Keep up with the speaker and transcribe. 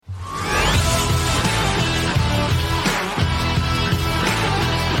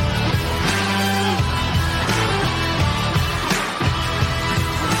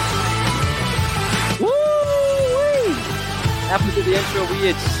the intro. We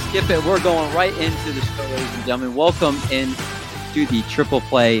had skip it. We're going right into the show, ladies and gentlemen. Welcome in to the Triple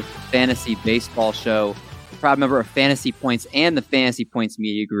Play Fantasy Baseball Show. Proud member of Fantasy Points and the Fantasy Points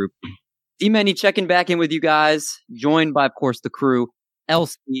Media Group. D-Many checking back in with you guys. Joined by, of course, the crew.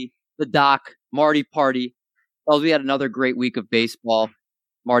 LC, the Doc, Marty Party. Well, we had another great week of baseball.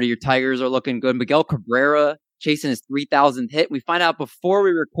 Marty, your Tigers are looking good. Miguel Cabrera chasing his 3,000th hit. We find out before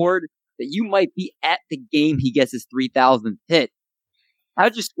we record that you might be at the game he gets his 3,000th hit. How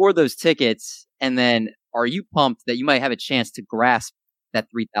did you score those tickets? And then are you pumped that you might have a chance to grasp that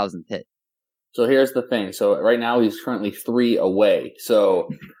 3,000th hit? So here's the thing. So right now he's currently 3 away. So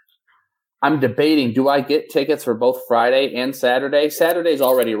I'm debating, do I get tickets for both Friday and Saturday? Saturday's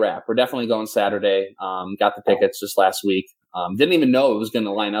already wrapped. We're definitely going Saturday. Got the tickets just last week. Didn't even know it was going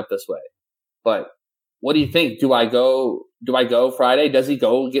to line up this way. But what do you think? Do I go Friday? Does he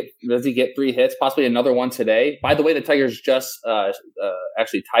get 3 hits? Possibly another one today. By the way, the Tigers just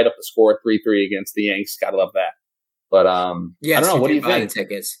actually tied up the score 3-3 against the Yanks. Gotta love that. But yes, I don't know. What do you think? The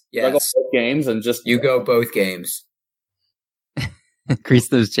tickets. Yes. I go both games and just you go both games. Increase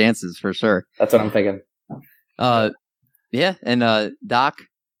those chances for sure. That's what I'm thinking. Yeah, and Doc,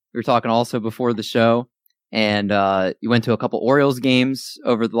 we were talking also before the show, and you went to a couple Orioles games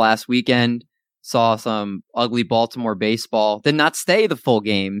over the last weekend. Saw some ugly Baltimore baseball. Did not stay the full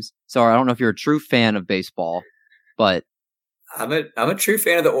games. So I don't know if you're a true fan of baseball, but I'm a true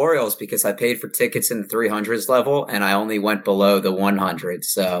fan of the Orioles because I paid for tickets in the 300s level and I only went below the 100.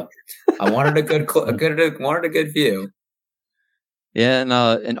 So I wanted a good view. Yeah,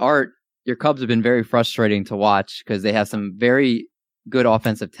 and Art, your Cubs have been very frustrating to watch because they have some very good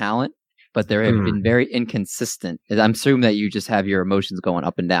offensive talent, but they have been very inconsistent. I'm assuming that you just have your emotions going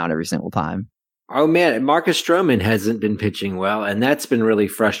up and down every single time. Oh man, Marcus Stroman hasn't been pitching well, and that's been really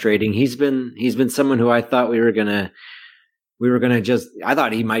frustrating. He's been someone who I thought we were gonna I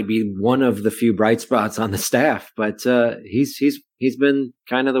thought he might be one of the few bright spots on the staff, but he's been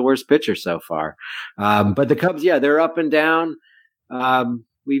kind of the worst pitcher so far. But the Cubs, yeah, they're up and down. We're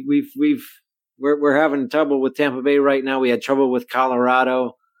having trouble with Tampa Bay right now. We had trouble with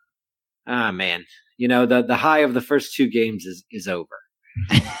Colorado. Man, the high of the first 2 games is over.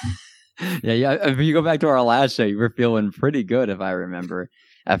 Yeah. If you go back to our last show, you were feeling pretty good, if I remember,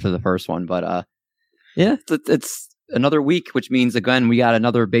 after the first one. But yeah, it's another week, which means, again, we got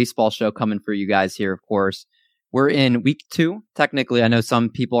another baseball show coming for you guys here, of course. We're in week 2. Technically, I know some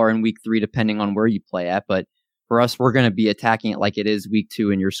people are in week 3, depending on where you play at. But for us, we're going to be attacking it like it is week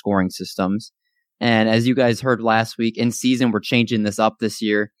 2 in your scoring systems. And as you guys heard last week, in season, we're changing this up this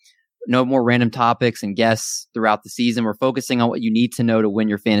year. No more random topics and guests throughout the season. We're focusing on what you need to know to win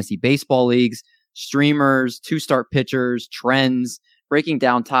your fantasy baseball leagues, streamers, 2-start pitchers, trends, breaking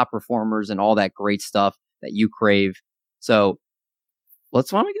down top performers, and all that great stuff that you crave. So why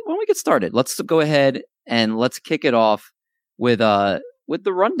don't we get started? Let's go ahead and let's kick it off with the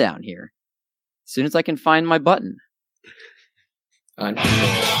rundown here. As soon as I can find my button.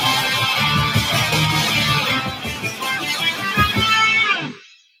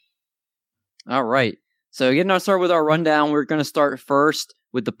 All right. So getting started with our rundown, we're going to start first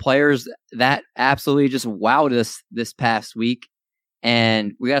with the players that absolutely just wowed us this past week.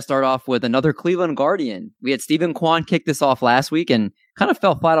 And we got to start off with another Cleveland Guardian. We had Steven Kwan kick this off last week and kind of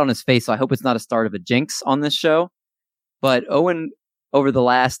fell flat on his face. So I hope it's not a start of a jinx on this show. But Owen, over the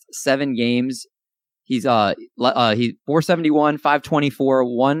last 7 games, he's 471, 524,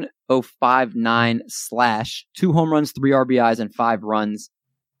 1059 slash, 2 home runs, 3 RBIs, and 5 runs.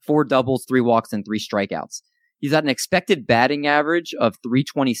 4 doubles, 3 walks, and 3 strikeouts. He's at an expected batting average of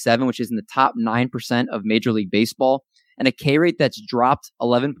 .327, which is in the top 9% of Major League Baseball, and a K rate that's dropped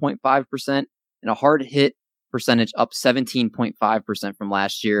 11.5%, and a hard hit percentage up 17.5% from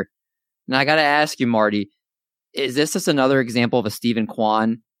last year. Now, I got to ask you, Marty, is this just another example of a Steven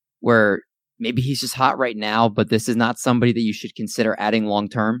Kwan where maybe he's just hot right now, but this is not somebody that you should consider adding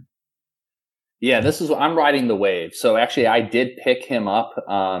long-term? Yeah, I'm riding the wave. So actually, I did pick him up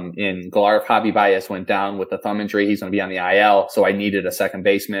in Galar. Javi Baez went down with a thumb injury. He's going to be on the IL, so I needed a second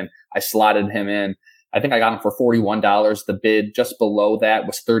baseman. I slotted him in. I think I got him for $41. The bid just below that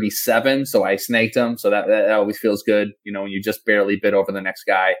was $37, so I snaked him. So that always feels good, when you just barely bid over the next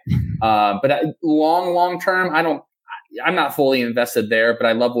guy. But long term, I'm not fully invested there, but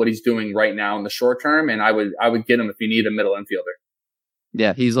I love what he's doing right now in the short term, and I would get him if you need a middle infielder.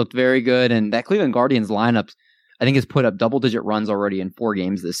 Yeah, he's looked very good, and that Cleveland Guardians lineup, I think, has put up double-digit runs already in 4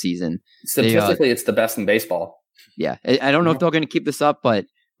 games this season. Statistically, it's the best in baseball. Yeah, I don't know if they're going to keep this up, but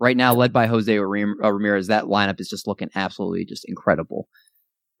right now, led by Jose Ramirez, that lineup is just looking absolutely just incredible.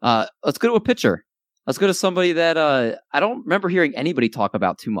 Let's go to a pitcher. Let's go to somebody that I don't remember hearing anybody talk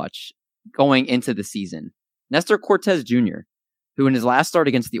about too much going into the season. Nestor Cortez Jr., who in his last start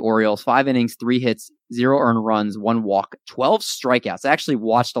against the Orioles, 5 innings, 3 hits, 0 earned runs, 1 walk, 12 strikeouts. I actually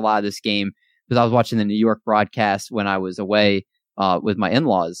watched a lot of this game because I was watching the New York broadcast when I was away with my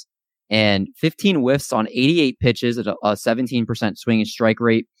in-laws. And 15 whiffs on 88 pitches at a 17% swing and strike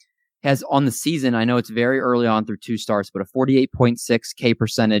rate. Has on the season, I know it's very early on through 2 starts, but a 48.6 K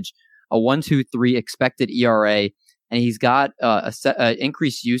percentage, a 1.23 expected ERA, and he's got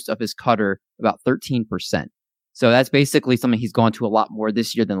increased use of his cutter, about 13%. So that's basically something he's gone to a lot more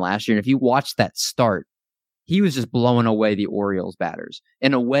this year than last year. And if you watch that start, he was just blowing away the Orioles batters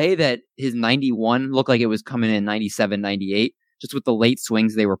in a way that his 91 looked like it was coming in 97, 98, just with the late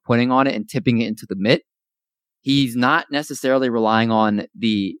swings they were putting on it and tipping it into the mitt. He's not necessarily relying on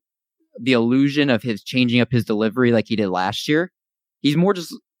the illusion of his changing up his delivery like he did last year. He's more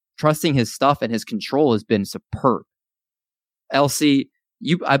just trusting his stuff, and his control has been superb. LC,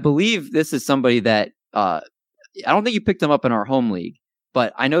 I believe this is somebody that I don't think you picked him up in our home league,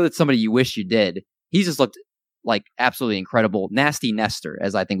 but I know that's somebody you wish you did. He's just looked like absolutely incredible. Nasty Nestor,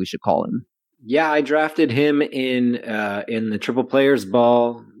 as I think we should call him. Yeah, I drafted him in the Triple Players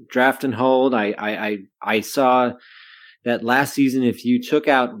Ball draft and hold. I saw that last season, if you took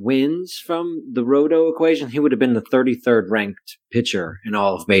out wins from the Roto equation, he would have been the 33rd ranked pitcher in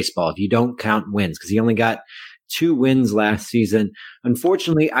all of baseball if you don't count wins, because he only got 2 wins last season.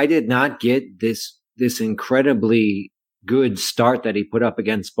 Unfortunately, I did not get this incredibly good start that he put up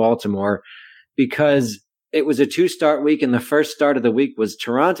against Baltimore, because it was a 2-start week, and the first start of the week was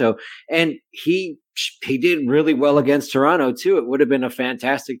Toronto, and he did really well against Toronto too. It would have been a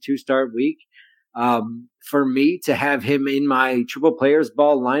fantastic 2-start week. For me to have him in my Triple Players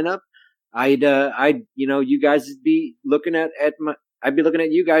Ball lineup, you guys would be looking I'd be looking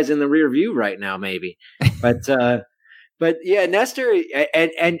at you guys in the rear view right now, maybe. But yeah, Nestor,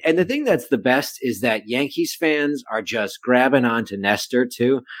 and the thing that's the best is that Yankees fans are just grabbing onto Nestor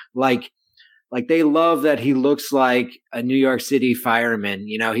too. Like they love that he looks like a New York City fireman.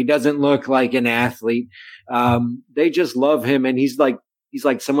 You know, he doesn't look like an athlete. They just love him, and he's like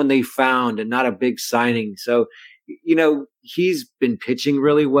someone they found and not a big signing. So, you know, he's been pitching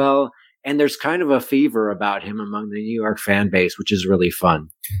really well, and there's kind of a fever about him among the New York fan base, which is really fun.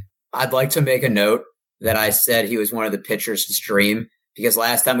 I'd like to make a note that I said he was one of the pitchers to stream, because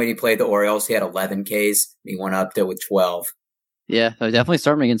last time when he played the Orioles, he had 11 Ks, and he went up there with 12. Yeah, I definitely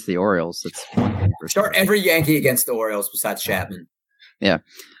start him against the Orioles. That's one thing for sure. Start every Yankee against the Orioles besides Chapman. Yeah.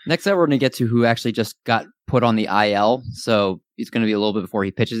 Next up, we're going to get to who actually just got put on the IL. So it's going to be a little bit before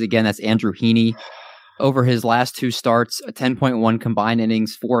he pitches again. That's Andrew Heaney. Over his last 2 starts, a 10.1 combined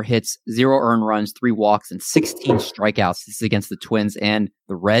innings, 4 hits, 0 earned runs, 3 walks, and 16 strikeouts. This is against the Twins and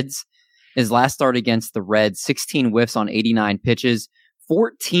the Reds. His last start against the Reds, 16 whiffs on 89 pitches,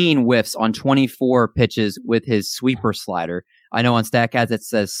 14 whiffs on 24 pitches with his sweeper slider. I know on StatCast it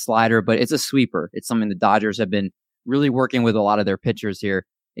says slider, but it's a sweeper. It's something the Dodgers have been really working with a lot of their pitchers here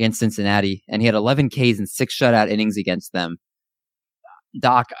against Cincinnati. And he had 11 Ks and 6 shutout innings against them.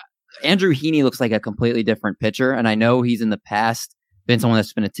 Doc, Andrew Heaney looks like a completely different pitcher. And I know he's in the past been someone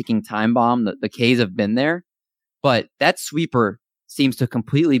that's been a ticking time bomb. The Ks have been there. But that sweeper seems to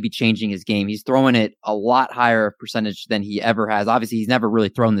completely be changing his game. He's throwing it a lot higher percentage than he ever has. Obviously, he's never really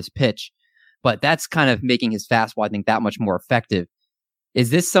thrown this pitch, but that's kind of making his fastball, I think, that much more effective. Is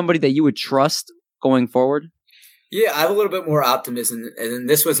this somebody that you would trust going forward? Yeah, I have a little bit more optimism. And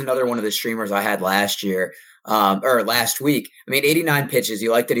this was another one of the streamers I had last year, or last week. I mean, 89 pitches.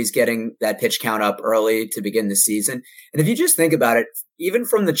 You like that he's getting that pitch count up early to begin the season. And if you just think about it, even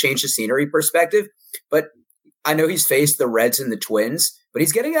from the change of scenery perspective, but I know he's faced the Reds and the Twins, but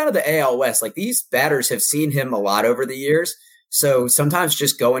he's getting out of the AL West. Like, these batters have seen him a lot over the years. So sometimes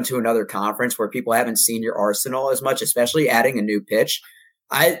just go into another conference where people haven't seen your arsenal as much, especially adding a new pitch.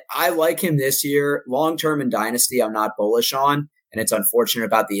 I like him this year. Long-term in Dynasty, I'm not bullish on, and it's unfortunate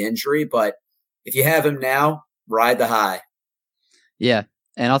about the injury. But if you have him now, ride the high. Yeah,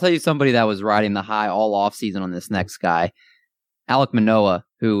 and I'll tell you somebody that was riding the high all offseason on this next guy, Alek Manoah,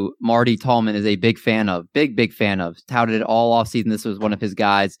 who Marty Tallman is a big fan of, big fan of. Touted it all offseason. This was one of his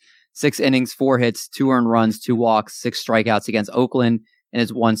guys. 6 innings, 4 hits, 2 earned runs, 2 walks, 6 strikeouts against Oakland, and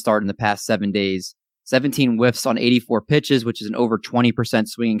his 1 start in the past 7 days. 17 whiffs on 84 pitches, which is an over 20%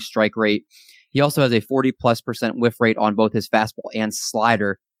 swinging strike rate. He also has a 40+% whiff rate on both his fastball and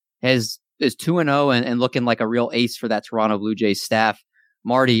slider. Is 2-0 and looking like a real ace for that Toronto Blue Jays staff.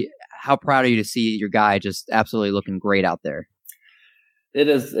 Marty, how proud are you to see your guy just absolutely looking great out there? It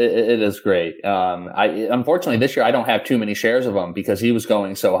is great. Unfortunately this year I don't have too many shares of him because he was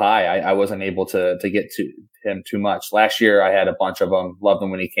going so high. I wasn't able to get to him too much. Last year I had a bunch of them. Loved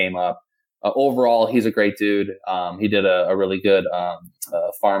him when he came up. Overall, he's a great dude. He did a really good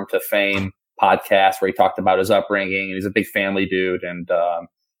Farm to Fame podcast where he talked about his upbringing. He's a big family dude, and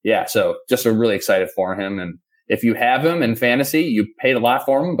so just really excited for him. And if you have him in fantasy, you paid a lot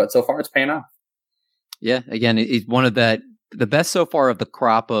for him, but so far it's paying off. Yeah, again, he's one of the best so far of the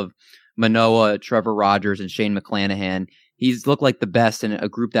crop of Manoah, Trevor Rogers, and Shane McClanahan. He's looked like the best in a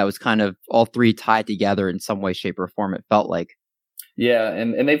group that was kind of all three tied together in some way, shape, or form, it felt like. Yeah,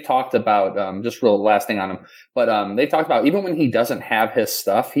 and they've talked about, just real last thing on him, but they talked about even when he doesn't have his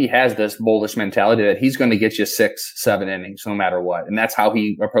stuff, he has this bullish mentality that he's going to get you 6-7 innings no matter what. And that's how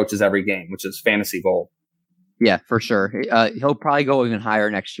he approaches every game, which is fantasy gold. Yeah, for sure. He'll probably go even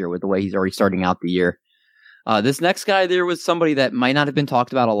higher next year with the way he's already starting out the year. This next guy there was somebody that might not have been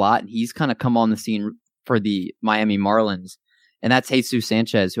talked about a lot. He's kind of come on the scene for the Miami Marlins, and that's Jesus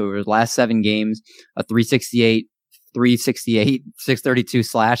Sanchez, who over his last 7 games, a 368, 632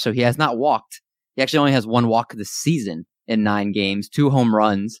 slash. So he has not walked. He actually only has 1 walk this season in 9 games, 2 home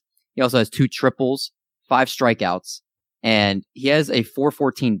runs. He also has 2 triples, 5 strikeouts, and he has a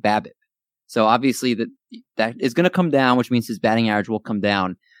 414 BABIP. So obviously that is going to come down, which means his batting average will come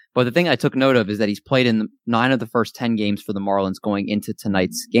down. But the thing I took note of is that he's played in 9 of the first 10 games for the Marlins going into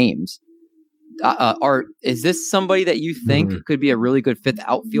tonight's games. Art, is this somebody that you think could be a really good 5th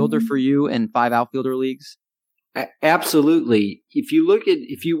outfielder for you in 5 outfielder leagues? Absolutely. If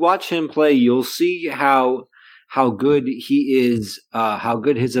you watch him play, you'll see how good he is, how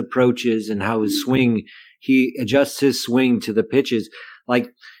good his approach is, and how his swing, he adjusts his swing to the pitches. Like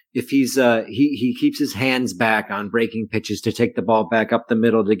if he's he keeps his hands back on breaking pitches to take the ball back up the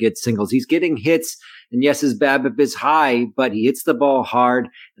middle to get singles. He's getting hits, and yes, his BABIP is high, but he hits the ball hard,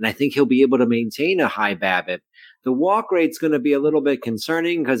 and I think he'll be able to maintain a high BABIP. The walk rate's going to be a little bit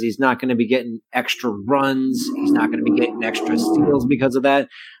concerning because he's not going to be getting extra runs. He's not going to be getting extra steals because of that.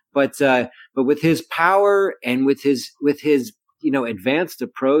 But with his power and with his advanced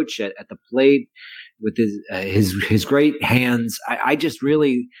approach at the plate, with his great hands, I just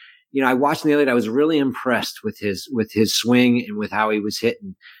really, I watched him the other day. I was really impressed with his swing and with how he was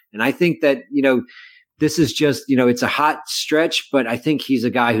hitting. And I think that, this is just, it's a hot stretch, but I think he's a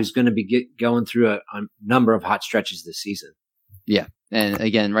guy who's going to be going through a number of hot stretches this season. Yeah. And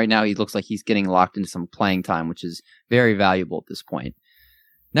again, right now he looks like he's getting locked into some playing time, which is very valuable at this point.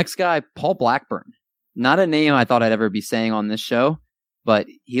 Next guy, Paul Blackburn. Not a name I thought I'd ever be saying on this show, but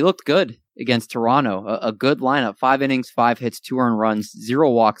he looked good against Toronto. A good lineup, 5 innings, 5 hits, 2 earned runs, 0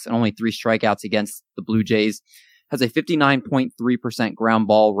 walks, and only 3 strikeouts against the Blue Jays. Has a 59.3% ground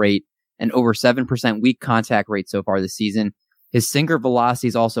ball rate and over 7% weak contact rate so far this season. His sinker velocity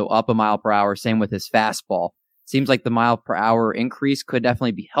is also up a mile per hour, same with his fastball. Seems like the mile per hour increase could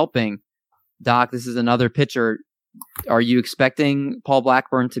definitely be helping. Doc, this is another pitcher. Are you expecting Paul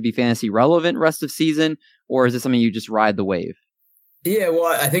Blackburn to be fantasy relevant rest of season, or is this something you just ride the wave? Yeah, well,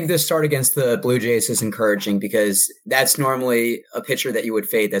 I think this start against the Blue Jays is encouraging because that's normally a pitcher that you would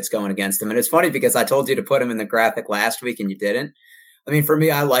fade that's going against him. And it's funny because I told you to put him in the graphic last week and you didn't. I mean, for me,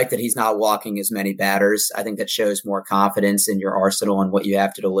 I like that he's not walking as many batters. I think that shows more confidence in your arsenal and what you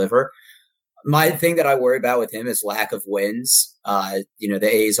have to deliver. My thing that I worry about with him is lack of wins. The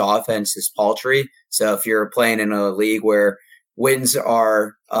A's offense is paltry. So if you're playing in a league where wins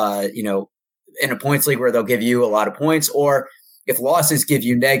are, in a points league where they'll give you a lot of points, or if losses give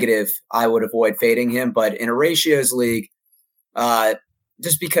you negative, I would avoid fading him. But in a ratios league,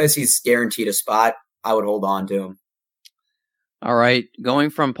 just because he's guaranteed a spot, I would hold on to him. All right, going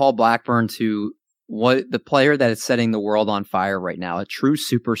from Paul Blackburn to the player that is setting the world on fire right now, a true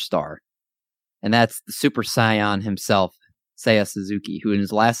superstar. And that's the Super Saiyan himself, Seiya Suzuki, who in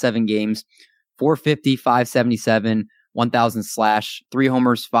his last 7 games, 450, 577, 1,000 slash, 3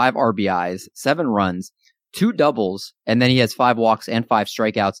 homers, 5 RBIs, 7 runs, 2 doubles, and then he has 5 walks and 5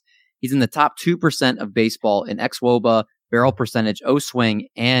 strikeouts. He's in the top 2% of baseball in xWOBA, barrel percentage, O-swing,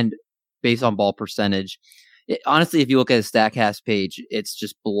 and base on ball percentage. Honestly, if you look at his StatCast page, it's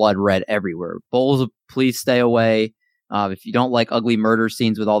just blood red everywhere. Bulls, please stay away. If you don't like ugly murder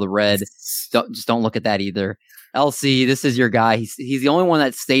scenes with all the red, don't look at that either. LC, this is your guy. He's the only one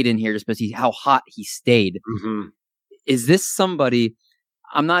that stayed in here just because how hot he stayed. Mm-hmm. Is this somebody?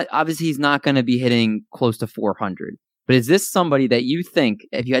 Obviously he's not going to be hitting close to 400, but is this somebody that you think,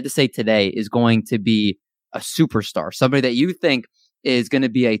 if you had to say today, is going to be a superstar? Somebody that you think is going to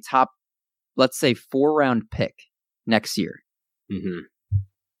be a top, let's say, 4-round pick next year?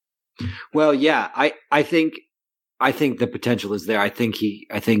 Mm-hmm. Well, yeah, I think I think the potential is there. I think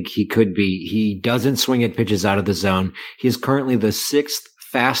he could be. He doesn't swing at pitches out of the zone. He is currently the 6th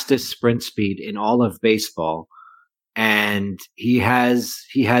fastest sprint speed in all of baseball, and he has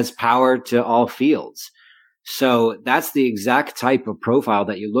power to all fields. So that's the exact type of profile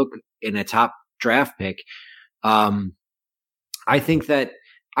that you look in a top draft pick. I think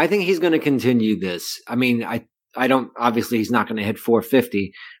he's going to continue this. I mean, I don't, obviously he's not going to hit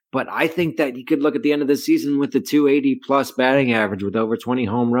 450, but I think that he could look at the end of the season with the 280 plus batting average with over 20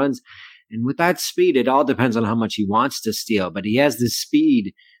 home runs. And with that speed, it all depends on how much he wants to steal, but he has the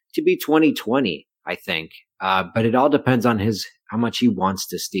speed to be 20-20, I think. But it all depends on how much he wants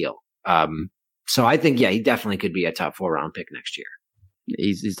to steal. So I think, he definitely could be a top 4 round pick next year.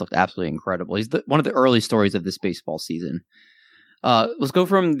 He's looked absolutely incredible. He's one of the early stories of this baseball season. Let's go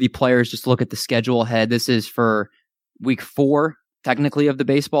from the players, just to look at the schedule ahead. This is for week 4, technically, of the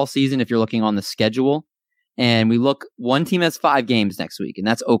baseball season, if you're looking on the schedule. And we look, one team has 5 games next week, and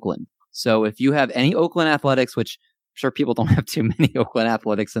that's Oakland. So if you have any Oakland Athletics, which I'm sure people don't have too many Oakland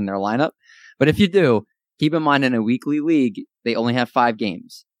Athletics in their lineup, but if you do, keep in mind in a weekly league, they only have 5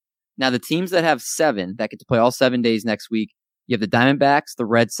 games. Now, the teams that have 7, that get to play all 7 days next week, you have the Diamondbacks, the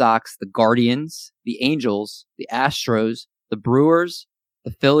Red Sox, the Guardians, the Angels, the Astros, the Brewers,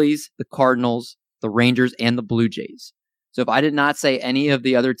 the Phillies, the Cardinals, the Rangers, and the Blue Jays. So if I did not say any of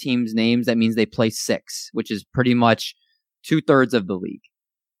the other teams' names, that means they play 6, which is pretty much 2/3 of the league.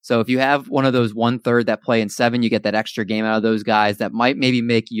 So if you have one of those 1/3 that play in 7, you get that extra game out of those guys that might maybe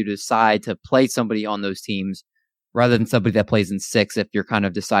make you decide to play somebody on those teams rather than somebody that plays in 6 if you're kind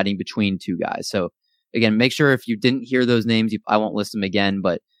of deciding between 2 guys. So again, make sure if you didn't hear those names, I won't list them again,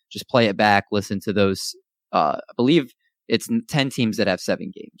 but just play it back, listen to those. I believe it's 10 teams that have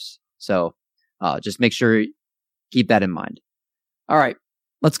 7 games. So just make sure, keep that in mind. All right,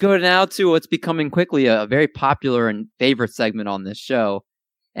 let's go now to what's becoming quickly a very popular and favorite segment on this show,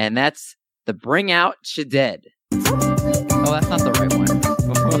 and that's the Bring Out Shaded. Oh, that's not the right one.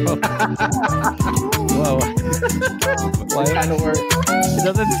 Whoa. Why kind of work? It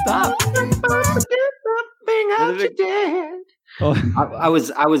doesn't stop. Bring Out Shaded. Oh. I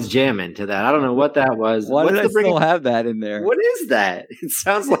was jamming to that. I don't know what that was. Why did I still have that in there? What is that? It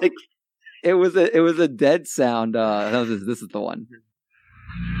sounds like it was a dead sound. This is the one.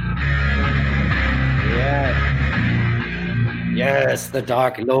 Yeah. Yes, the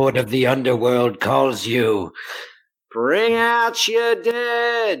Dark Lord of the Underworld calls you. Bring out your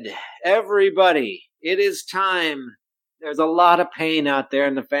dead. Everybody, it is time. There's a lot of pain out there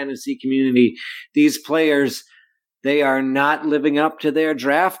in the fantasy community. These players, they are not living up to their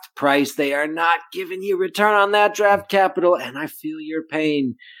draft price. They are not giving you return on that draft capital, and I feel your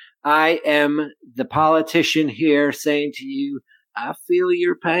pain. I am the politician here saying to you, I feel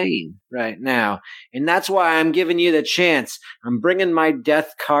your pain right now. And that's why I'm giving you the chance. I'm bringing my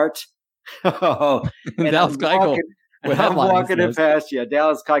death cart. Oh, Dallas Keuchel. I'm walking it past you.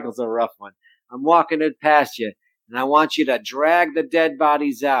 Dallas Keuchel's a rough one. I'm walking it past you, and I want you to drag the dead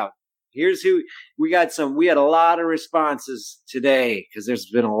bodies out. Here's who we had a lot of responses today because there's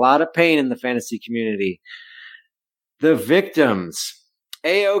been a lot of pain in the fantasy community. The victims.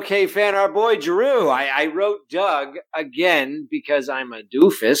 A-OK fan, our boy Drew. I wrote Doug again because I'm a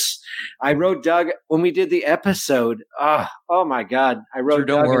doofus. I wrote Doug when we did the episode. Oh my God. I wrote Drew,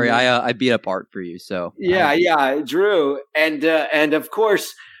 don't Doug worry. I beat up Art for you. So yeah, Drew. And of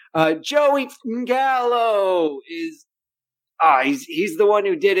course, Joey Gallo is, he's the one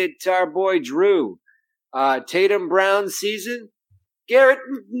who did it to our boy Drew. Tatum Brown season, Garrett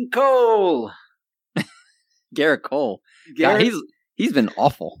Cole. Garrett Cole. God, he's been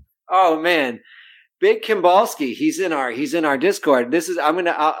awful. Oh man, Big Kimbalski. He's in our Discord.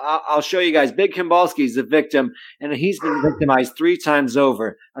 I'll show you guys. Big Kimbalski's the victim, and he's been victimized 3 times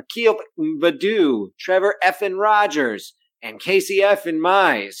over. Akil Baddoo, Trevor Effin Rogers, and Casey Effin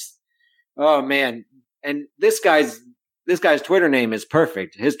Mize. Oh man, and this guy's Twitter name is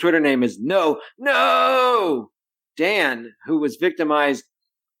perfect. His Twitter name is no Dan, who was victimized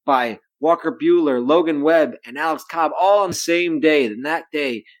by Walker Buehler, Logan Webb, and Alex Cobb all on the same day. And that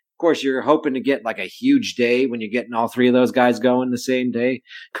day, of course, you're hoping to get like a huge day when you're getting all 3 of those guys going the same day.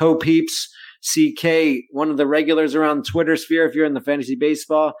 Co-Peeps, CK, one of the regulars around Twitter sphere if you're in the fantasy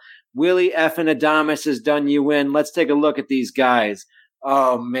baseball. Willie effing Adamas has done you in. Let's take a look at these guys.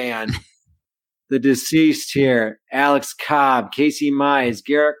 Oh, man. The deceased here, Alex Cobb, Casey Mize,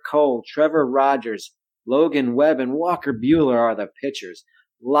 Garrett Cole, Trevor Rogers, Logan Webb, and Walker Buehler are the pitchers.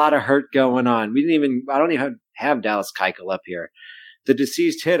 A lot of hurt going on. I don't even have Dallas Keuchel up here. The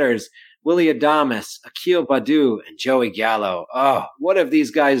deceased hitters, Willie Adames, Akil Baddoo, and Joey Gallo. Oh, what have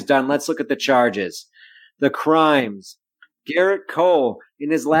these guys done? Let's look at the charges. the crimes. Garrett Cole, in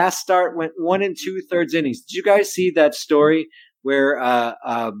his last start, went 1 2/3 innings. Did you guys see that story where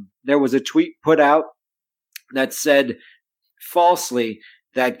there was a tweet put out that said falsely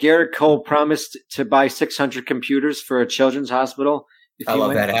that Garrett Cole promised to buy 600 computers for a children's hospital? I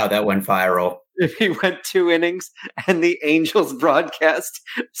love how that went viral. If he went 2 innings, and the Angels broadcast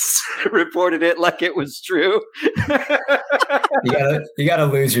reported it like it was true. You gotta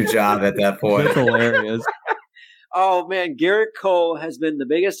lose your job at that point. That's hilarious. Oh, man, Garrett Cole has been the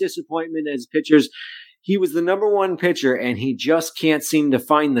biggest disappointment as pitchers. He was the number 1 pitcher, and he just can't seem to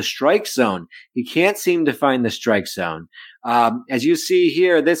find the strike zone. As you see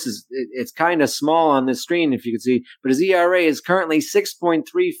here, it's kind of small on the screen, if you can see, but his ERA is currently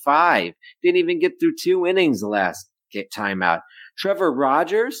 6.35. Didn't even get through 2 innings the last time out. Trevor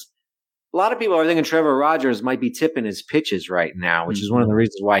Rogers. A lot of people are thinking Trevor Rogers might be tipping his pitches right now, which is one of the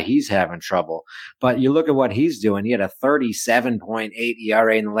reasons why he's having trouble. But you look at what he's doing. He had a 37.8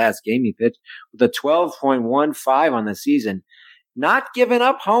 ERA in the last game he pitched with a 12.15 on the season. Not giving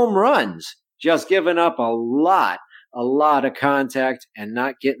up home runs, just giving up a lot of contact and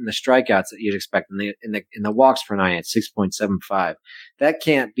not getting the strikeouts that you'd expect in the walks per 9 at 6.75. That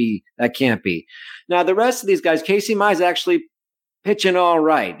can't be. Now, the rest of these guys, Casey Mize actually pitching all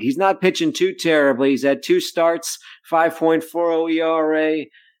right. He's not pitching too terribly. He's had 2 starts, 5.40 ERA.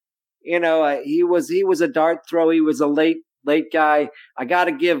 You know, he was a dart throw. He was a late guy. I got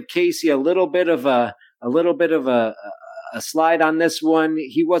to give Casey a little bit of a slide on this one.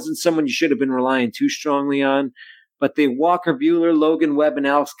 He wasn't someone you should have been relying too strongly on. But the Walker Buehler, Logan Webb, and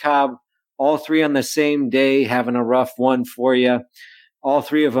Alex Cobb, all 3 on the same day, having a rough one for you. All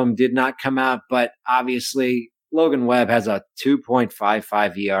 3 of them did not come out, but obviously Logan Webb has a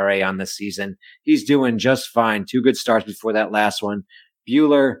 2.55 ERA on the season. He's doing just fine. 2 good starts before that last one.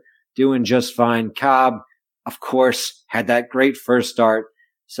 Buehler doing just fine. Cobb, of course, had that great first start.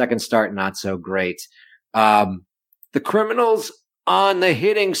 Second start, not so great. The Criminals on the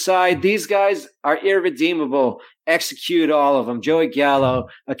hitting side, these guys are irredeemable. Execute all of them. Joey Gallo,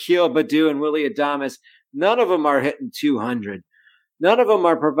 Akil Baddoo, and Willy Adames. None of them are hitting 200. None of them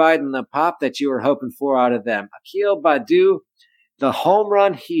are providing the pop that you were hoping for out of them. Akil Baddoo, the home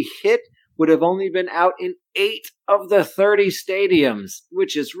run he hit would have only been out in 8 of the 30 stadiums,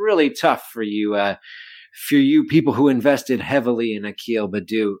 which is really tough for you people who invested heavily in Akil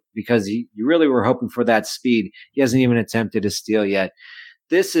Baddoo, because you really were hoping for that speed. He hasn't even attempted to steal yet.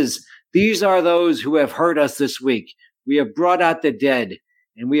 These are those who have hurt us this week. We have brought out the dead,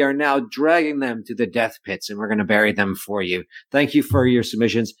 and we are now dragging them to the death pits, and we're going to bury them for you. Thank you for your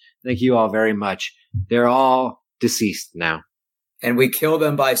submissions. Thank you all very much. They're all deceased now. And we kill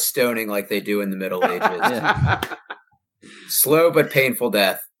them by stoning like they do in the Middle Ages. Slow but painful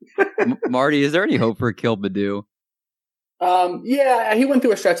death. Marty, is there any hope for Akil Baddoo? Yeah, he went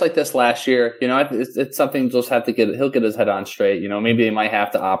through a stretch like this last year. You know, it's something he'll get his head on straight. You know, maybe they might have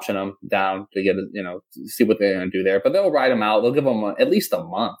to option him down to get, see what they're going to do there. But they'll ride him out. They'll give him at least a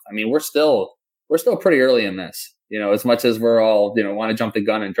month. I mean, we're still pretty early in this. You know, as much as we're all, want to jump the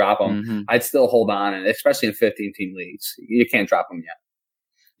gun and drop him, I'd still hold on, and especially in 15-team leagues, you can't drop him yet.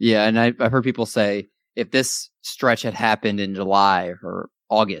 Yeah, and I've heard people say if this stretch had happened in July or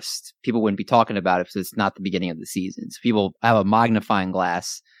August, people wouldn't be talking about it because it's not the beginning of the season. So people have a magnifying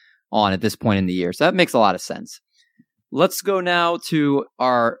glass on at this point in the year. So that makes a lot of sense. Let's go now to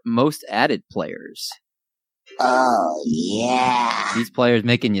our most added players. Oh, yeah. These players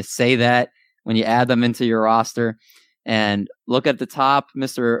making you say that when you add them into your roster. And look at the top,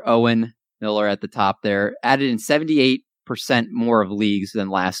 Mr. Owen Miller at the top there, added in 78% more of leagues than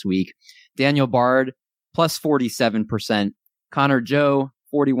last week. Daniel Bard, plus 47%. Connor Joe,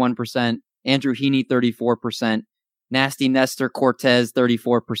 41%. Andrew Heaney, 34%. Nasty Nestor Cortez,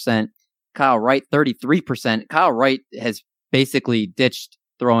 34%. Kyle Wright, 33%. Kyle Wright has basically ditched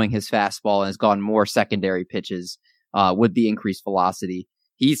throwing his fastball and has gone more secondary pitches with the increased velocity.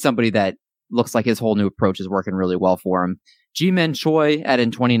 He's somebody that looks like his whole new approach is working really well for him. Ji-Man Choi added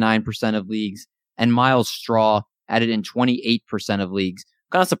in 29% of leagues, and Miles Straw added in 28% of leagues.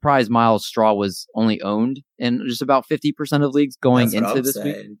 Kind of surprised Miles Straw was only owned in just about 50% of leagues going into this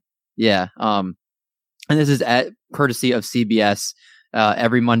week. Yeah. And this is courtesy of CBS.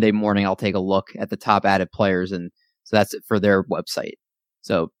 Every Monday morning, I'll take a look at the top added players, and so that's it for their website.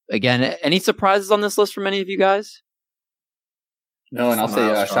 So again, any surprises on this list from any of you guys? No, and I'll say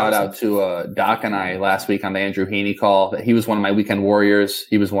a shout out to Doc and I last week on the Andrew Heaney call. He was one of my weekend warriors.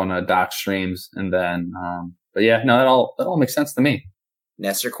 He was one of Doc's streams, and then, but yeah, no, that all makes sense to me.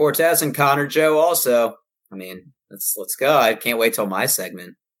 Nestor Cortez and Connor Joe also. I mean, let's go. I can't wait till my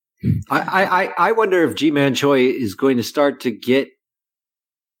segment. I wonder if G-Man Choi is going to start to get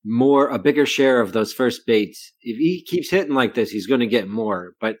a bigger share of those first baits. If he keeps hitting like this, he's going to get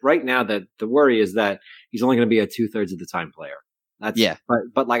more. But right now, the worry is that he's only going to be a 2/3 of the time player.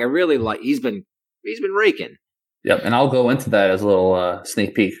 But like I really like he's been raking. Yep, and I'll go into that as a little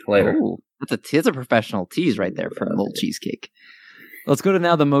sneak peek later. Ooh, that's a professional tease right there for a little cheesecake. Let's go to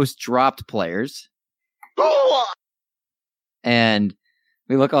now the most dropped players. And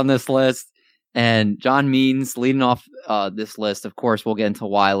we look on this list, and John Means leading off this list. Of course, we'll get into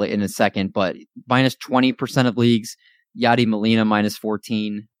why in a second, but minus 20% of leagues. Yadi Molina minus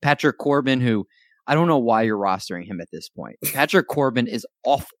 14. Patrick Corbin, who I don't know why you're rostering him at this point. Patrick Corbin is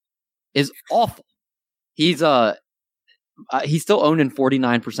awful. He's still owned in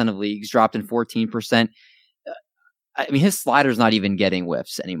 49% of leagues, dropped in 14%. I mean, his slider's not even getting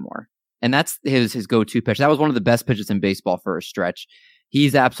whiffs anymore. And that's his go-to pitch. That was one of the best pitches in baseball for a stretch.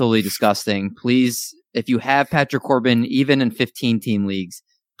 He's absolutely disgusting. Please, if you have Patrick Corbin, even in 15-team leagues,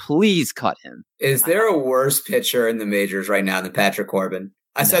 please cut him. Is there a worse pitcher in the majors right now than Patrick Corbin?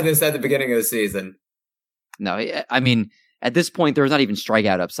 I said this at the beginning of the season. No, I mean, at this point, there's not even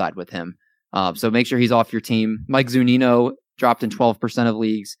strikeout upside with him. So make sure he's off your team. Mike Zunino dropped in 12% of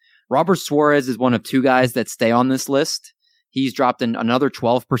leagues. Robert Suarez is one of two guys that stay on this list. He's dropped in another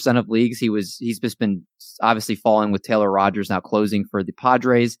 12% of leagues. He's just been obviously falling with Taylor Rogers now closing for the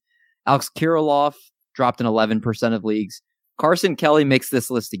Padres. Alex Kirilloff dropped in 11% of leagues. Carson Kelly makes this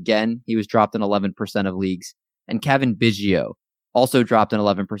list again. He was dropped in 11% of leagues. And Kevin Biggio also dropped in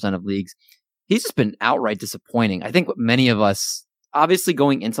 11% of leagues. He's just been outright disappointing. I think many of us, obviously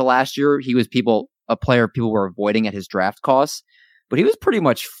going into last year, he was a player people were avoiding at his draft costs, but he was pretty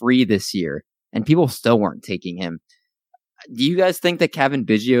much free this year, and people still weren't taking him. Do you guys think that Kevin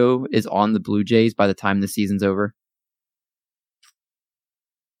Biggio is on the Blue Jays by the time the season's over?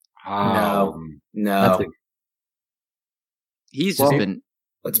 No. He's just been...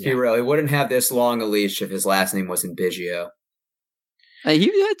 Let's be real. He wouldn't have this long a leash if his last name wasn't Biggio.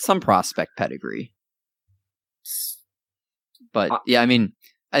 He had some prospect pedigree. But, I mean,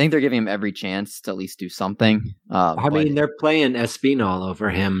 I think they're giving him every chance to at least do something. I mean, they're playing Espinal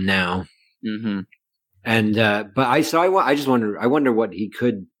over him now. Mm-hmm. And I just wonder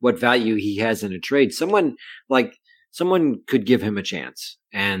what value he has in a trade. Someone could give him a chance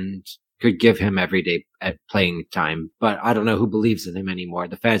and could give him everyday playing time, but I don't know who believes in him anymore.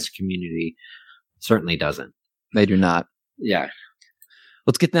 The fans community certainly doesn't. They do not. Yeah.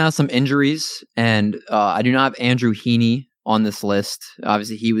 Let's get now some injuries, and I do not have Andrew Heaney on this list.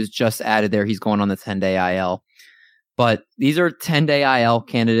 Obviously, he was just added there. He's going on the 10-day IL. But these are 10-day IL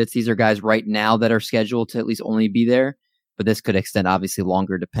candidates. These are guys right now that are scheduled to at least only be there. But this could extend obviously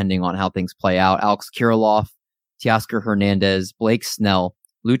longer depending on how things play out. Alex Kirilloff, Teoscar Hernandez, Blake Snell,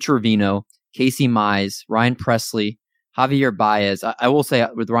 Lou Trevino, Casey Mize, Ryan Presley, Javier Baez. I will say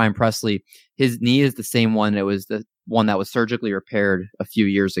with Ryan Presley, his knee is the same one. It was the one that was surgically repaired a few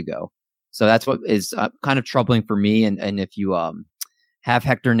years ago. So that's what is kind of troubling for me. And if you have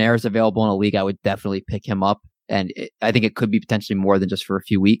Hector Neris available in a league, I would definitely pick him up. And I think it could be potentially more than just for a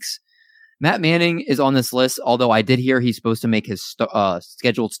few weeks. Matt Manning is on this list, although I did hear he's supposed to make his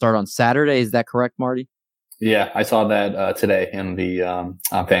scheduled start on Saturday. Is that correct, Marty? Yeah, I saw that today in the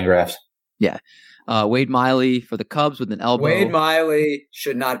Fangraphs. Yeah. Wade Miley for the Cubs with an elbow. Wade Miley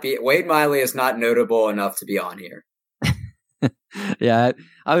is not notable enough to be on here. Yeah,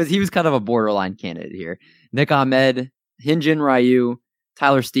 he was kind of a borderline candidate here. Nick Ahmed, Hyun-Jin Ryu,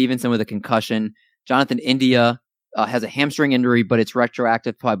 Tyler Stevenson with a concussion. Jonathan India has a hamstring injury, but it's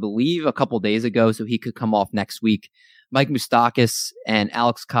retroactive to, I believe, a couple days ago, so he could come off next week. Mike Moustakas and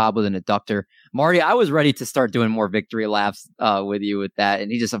Alex Cobb with an adductor. Marty, I was ready to start doing more victory laps with you with that,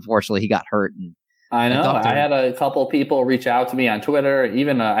 and he got hurt. And I know. I had a couple people reach out to me on Twitter.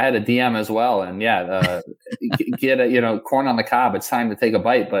 Even I had a DM as well. And get corn on the cob. It's time to take a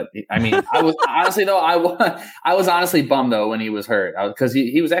bite. But I mean, I was honestly though, I was honestly bummed though when he was hurt because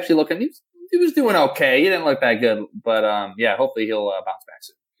he was actually looking. He was doing okay. He didn't look that good. But hopefully he'll bounce back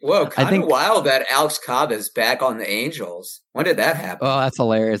soon. Whoa, kind of wild that Alex Cobb is back on the Angels. When did that happen? Oh, that's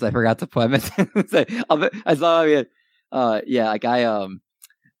hilarious. I forgot to put him. I saw him.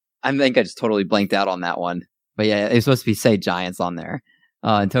 I think I just totally blanked out on that one. But yeah, it's supposed to be say Giants on there.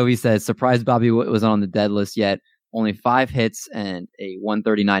 And Toby says, surprised Bobby Witt wasn't on the dead list yet. Only 5 hits and a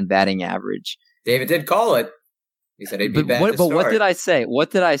 139 batting average. David did call it. He said he'd be back to start. What did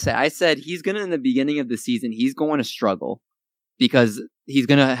I say? I said he's going to, in the beginning of the season, he's going to struggle because he's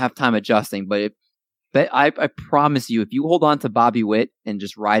going to have time adjusting. But I promise you, if you hold on to Bobby Witt and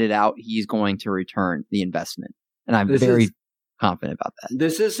just ride it out, he's going to return the investment. And I'm confident about that.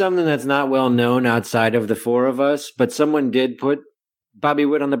 This is something that's not well known outside of the four of us, but someone did put Bobby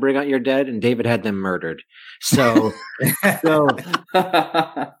Witt on the Bring Out Your Dead, and David had them murdered. So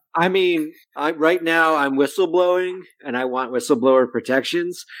I mean, right now I'm whistleblowing, and I want whistleblower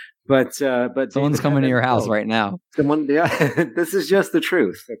protections. But someone's coming to your house right now. This is just the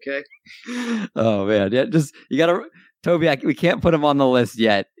truth. Okay. Oh man, yeah. Just you gotta, Toby. We can't put him on the list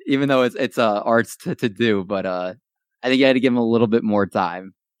yet, even though it's arts to do. But I think you had to give him a little bit more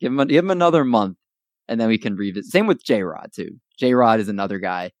time. Give him another month, and then we can revisit. Same with J-Rod too. J-Rod is another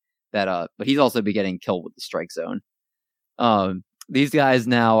guy that but he's also been getting killed with the strike zone. These guys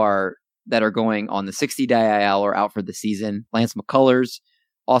now that are going on the 60-day IL or out for the season. Lance McCullers,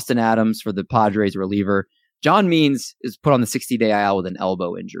 Austin Adams for the Padres reliever. John Means is put on the 60-day IL with an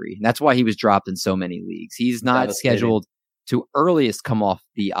elbow injury. And that's why he was dropped in so many leagues. He's not scheduled to earliest come off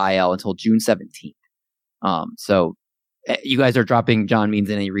the IL until June 17th. So you guys are dropping John Means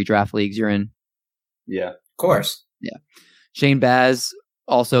in any redraft leagues you're in? Yeah. Of course. Yeah. Shane Baz,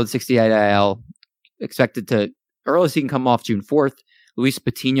 also the 60-day IL, expected to earliest he can come off June 4th. Luis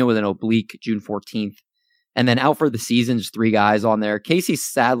Patino with an oblique June 14th. And then out for the season, just three guys on there. Casey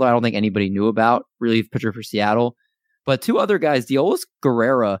Sadler, I don't think anybody knew about, relief pitcher for Seattle. But two other guys, Deolis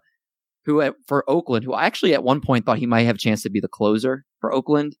Guerrera, for Oakland, who I actually at one point thought he might have a chance to be the closer for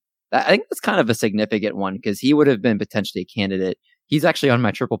Oakland. I think that's kind of a significant one because he would have been potentially a candidate. He's actually on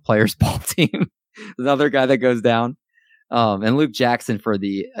my triple players ball team. Another guy that goes down. And Luke Jackson for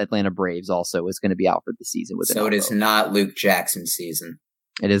the Atlanta Braves also is going to be out for the season. So it is not Luke Jackson's season.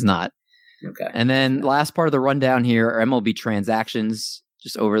 It is not. Okay. And then last part of the rundown here are MLB transactions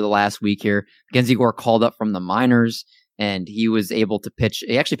just over the last week here. Mackenzie Gore called up from the minors and he was able to pitch.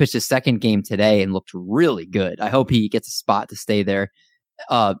 He actually pitched his second game today and looked really good. I hope he gets a spot to stay there.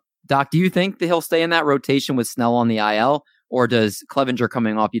 Doc, do you think that he'll stay in that rotation with Snell on the IL, or does Clevenger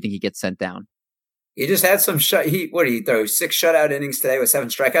coming off, you think he gets sent down? He just had some he throw 6 shutout innings today with 7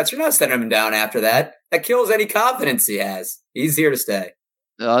 strikeouts. You're not sending him down after that. That kills any confidence he has. He's here to stay.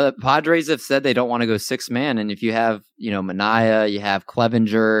 Padres have said they don't want to go 6-man, and if you have, Manaea, you have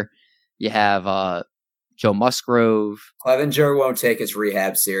Clevenger, you have Joe Musgrove. Clevenger won't take his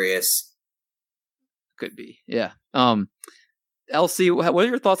rehab serious. Could be, yeah. LC, what are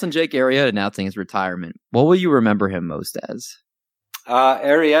your thoughts on Jake Arrieta announcing his retirement? What will you remember him most as?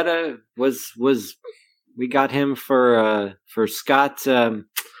 Arrieta was we got him for Scott.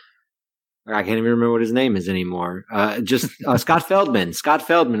 I can't even remember what his name is anymore. Scott Feldman. Scott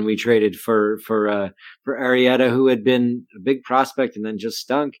Feldman we traded for Arrieta, who had been a big prospect and then just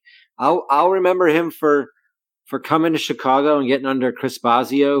stunk. I'll remember him for coming to Chicago and getting under Chris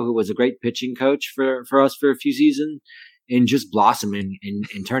Bosio, who was a great pitching coach for us for a few seasons, and just blossoming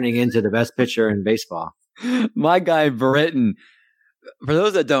and turning into the best pitcher in baseball. My guy Britton. For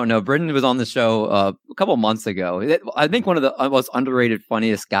those that don't know, Britton was on the show a couple months ago. I think one of the most underrated,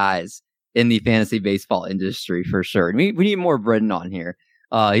 funniest guys in the fantasy baseball industry for sure. We need more Britton on here.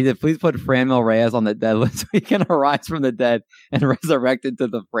 He said, please put Franmil Reyes on the dead list so he can arise from the dead and resurrect into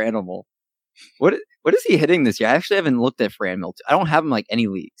the Franimal. What is he hitting this year? I actually haven't looked at Franmil. I don't have him like any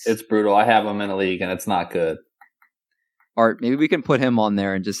leagues. It's brutal. I have him in a league and it's not good. Art, maybe we can put him on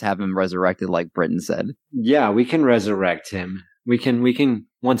there and just have him resurrected like Britton said. Yeah, we can resurrect him. We can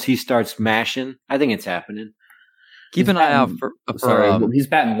once he starts mashing. I think it's happening. Keep an eye out for he's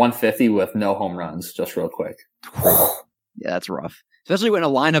batting 150 with no home runs, just real quick. Yeah, that's rough. Especially when a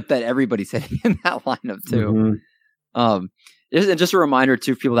lineup that everybody's hitting in that lineup too. Mm-hmm. Just a reminder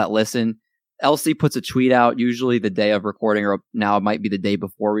to people that listen, LC puts a tweet out usually the day of recording, or now it might be the day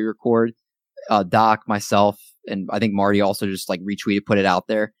before we record. Doc, myself, and I think Marty also just like retweeted, put it out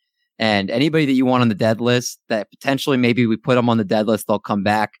there. And anybody that you want on the dead list that potentially maybe we put them on the dead list, they'll come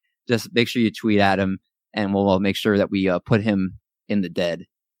back. Just make sure you tweet at him and we'll make sure that we put him in the dead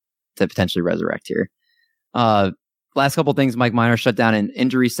to potentially resurrect here. Last couple things, Mike Minor shut down an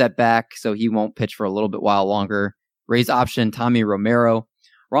injury setback, so he won't pitch for a little bit while longer. Raised option Tommy Romero.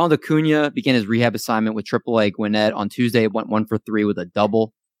 Ronald Acuna began his rehab assignment with AAA Gwinnett on Tuesday. Went 1 for 3 with a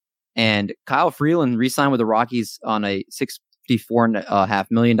double. And Kyle Freeland re-signed with the Rockies on a $64.5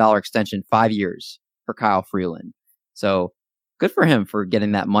 million extension, 5 years for Kyle Freeland. So good for him for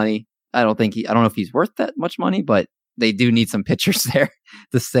getting that money. I don't know if he's worth that much money, but they do need some pitchers there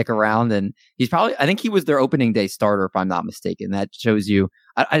to stick around. And I think he was their opening day starter, if I'm not mistaken. That shows you.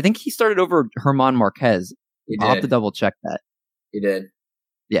 I think he started over Herman Marquez. I'll have to double check that. He did.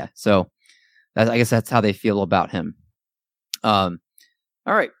 Yeah. So I guess that's how they feel about him. All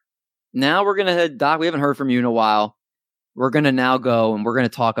right. Now we're going to head, Doc, we haven't heard from you in a while. We're going to now go and we're going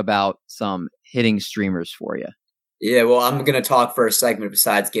to talk about some hitting streamers for you. Yeah, well, I'm going to talk for a segment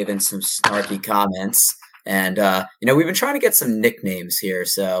besides giving some snarky comments. And, we've been trying to get some nicknames here.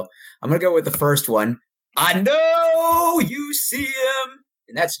 So I'm going to go with the first one. I know you see him.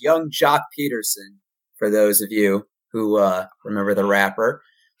 And that's Young Jock Peterson, for those of you who remember the rapper.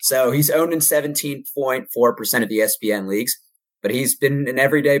 So he's owned in 17.4% of the ESPN leagues, but he's been an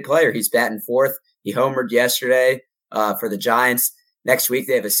everyday player. He's batting fourth. He homered yesterday for the Giants. Next week,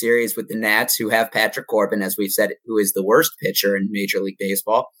 they have a series with the Nats, who have Patrick Corbin, as we've said, who is the worst pitcher in Major League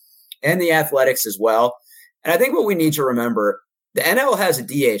Baseball, and the Athletics as well. And I think what we need to remember, the NL has a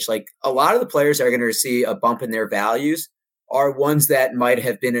DH. Like, a lot of the players that are going to see a bump in their values are ones that might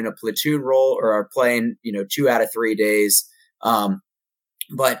have been in a platoon role or are playing, 2 out of 3 days.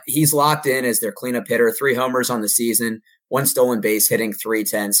 But he's locked in as their cleanup hitter, 3 homers on the season, 1 stolen base, hitting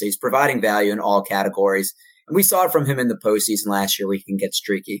 .310. So he's providing value in all categories. And we saw it from him in the postseason last year where he can get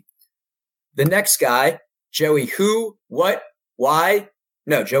streaky. The next guy, Joey Who, What, Why?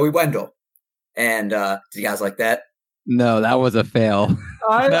 No, Joey Wendell. And did you guys like that? No, that was a fail.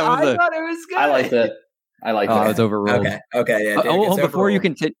 I thought it was good. I liked it. I liked it. I was overruled. Okay, yeah. Before you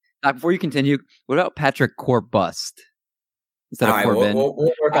continue, what about Patrick Corbust instead of Corbin? We'll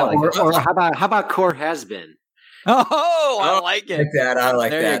work on or how about Core Has Been? Oh, I like it. I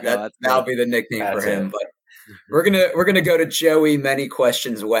like that. That'll be the nickname for him. But we're gonna go to Joey Many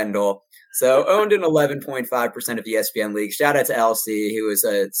Questions Wendell. So owned in 11.5% of ESPN leagues. Shout out to LC, who is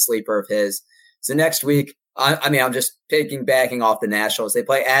a sleeper of his. So next week, I'm just backing off the Nationals. They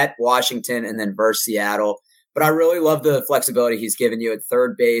play at Washington and then versus Seattle. But I really love the flexibility he's given you at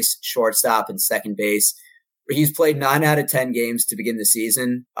third base, shortstop, and second base. He's played 9 out of 10 games to begin the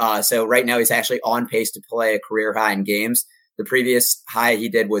season. So right now he's actually on pace to play a career high in games. The previous high he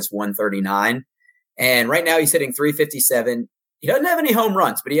did was 139. And right now he's hitting .357. He doesn't have any home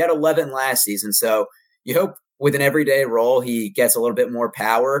runs, but he had 11 last season. So you hope with an everyday role, he gets a little bit more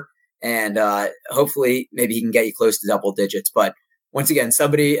power and hopefully maybe he can get you close to double digits. But once again,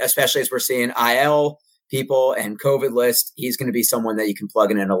 somebody, especially as we're seeing IL people and COVID list, he's going to be someone that you can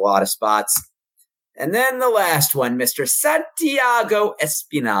plug in a lot of spots. And then the last one, Mr. Santiago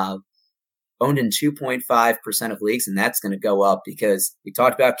Espinal, owned in 2.5% of leagues, and that's going to go up because we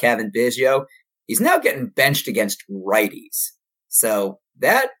talked about Kevin Biggio. He's now getting benched against righties. So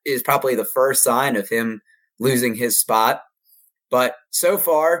that is probably the first sign of him losing his spot. But so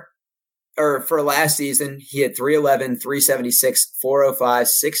far, or for last season, he had 311, 376, 405,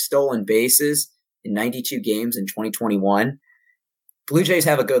 6 stolen bases in 92 games in 2021. Blue Jays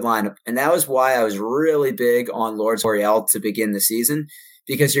have a good lineup, and that was why I was really big on Lourdes Gurriel to begin the season,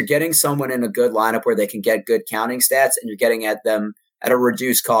 because you're getting someone in a good lineup where they can get good counting stats, and you're getting at them at a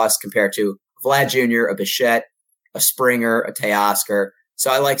reduced cost compared to Vlad Jr., a Bichette, a Springer, a Teoscar.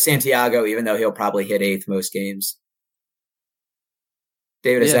 So I like Santiago, even though he'll probably hit 8th most games.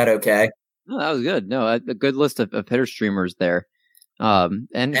 David, is that okay? No, that was good. No, a good list of hitter streamers there. And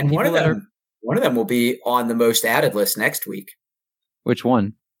one of them will be on the most added list next week. Which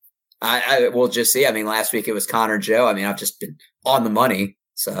one? I will just see. I mean, last week it was Connor Joe. I mean, I've just been on the money.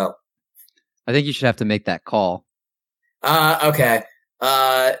 So I think you should have to make that call. Okay.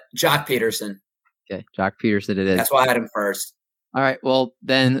 Jock Peterson. Okay, Jock Peterson it is. That's why I had him first. All right. Well,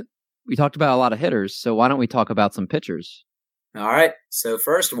 then we talked about a lot of hitters. So why don't we talk about some pitchers? All right. So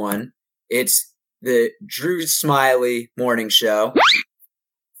first one, it's the Drew Smiley morning show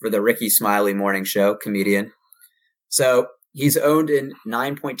for the Ricky Smiley morning show, comedian. So he's owned in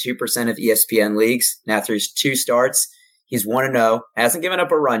 9.2% of ESPN leagues. Now through his 2 starts, he's 1-0. Hasn't given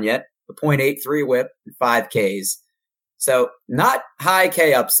up a run yet. A .83 whip and 5 Ks. So not high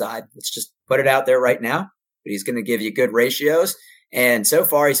K upside. Let's just put it out there right now. But he's going to give you good ratios. And so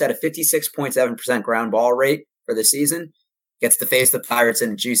far, he's had a 56.7% ground ball rate for the season. Gets to face the Pirates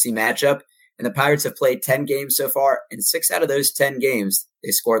in a juicy matchup. And the Pirates have played 10 games so far. And 6 out of those 10 games, they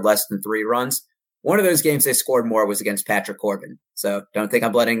scored less than 3 runs. One of those games they scored more was against Patrick Corbin. So don't think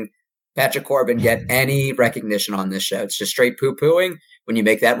I'm letting Patrick Corbin get any recognition on this show. It's just straight poo-pooing when you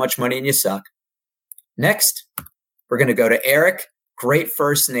make that much money and you suck. Next, we're going to go to Eric. Great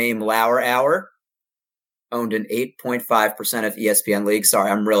first name, Lauer Hour. Owned in 8.5% of ESPN leagues. Sorry,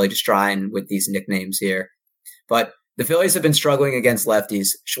 I'm really just trying with these nicknames here. But the Phillies have been struggling against lefties.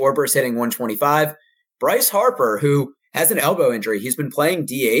 Schwarber's hitting 125. Bryce Harper, who has an elbow injury, he's been playing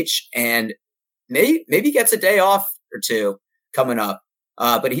DH and maybe gets a day off or 2 coming up.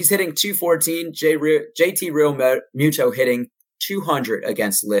 But he's hitting 214. JT Realmuto hitting 200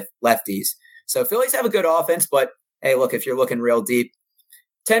 against lefties. So Phillies have a good offense, but hey, look, if you're looking real deep,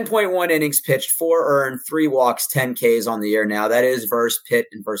 10.1 innings pitched, 4 earned, 3 walks, 10 Ks on the year now. That is versus Pitt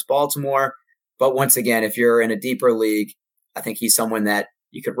and versus Baltimore. But once again, if you're in a deeper league, I think he's someone that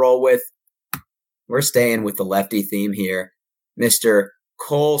you could roll with. We're staying with the lefty theme here. Mr.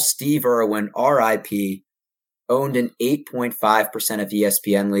 Cole Steve Irwin, RIP, owned in 8.5% of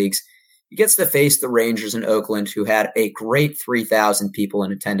ESPN leagues. He gets to face the Rangers in Oakland, who had a great 3,000 people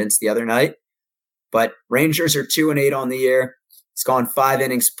in attendance the other night. But Rangers are 2-8 on the year. He's gone 5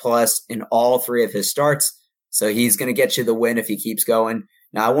 innings plus in all 3 of his starts. So he's going to get you the win if he keeps going.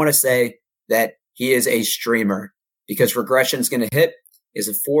 Now, I want to say that he is a streamer because regression's going to hit is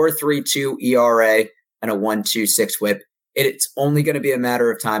a 4.32 ERA and a 1.26 whip. It's only going to be a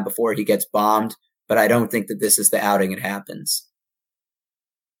matter of time before he gets bombed, but I don't think that this is the outing it happens.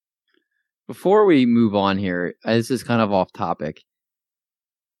 Before we move on here, this is kind of off topic.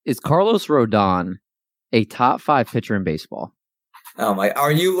 Is Carlos Rodon a top 5 pitcher in baseball? Oh my!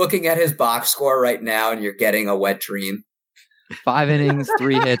 Are you looking at his box score right now and you're getting a wet dream? 5 innings,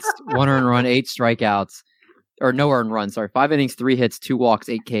 3 hits, 1 earned run, 8 strikeouts, or no earned run. Sorry, 5 innings, 3 hits, 2 walks,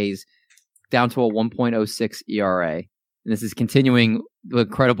 8 Ks, down to a 1.06 ERA. And this is continuing the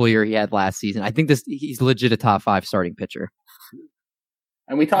incredible year he had last season. I think he's legit a top 5 starting pitcher.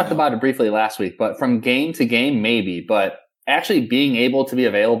 And we talked about it briefly last week, but from game to game, maybe. But actually being able to be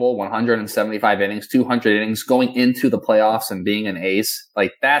available 175 innings, 200 innings, going into the playoffs and being an ace,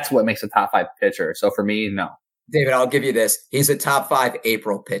 like that's what makes a top 5 pitcher. So for me, no. David, I'll give you this. He's a top 5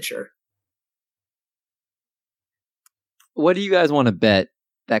 April pitcher. What do you guys want to bet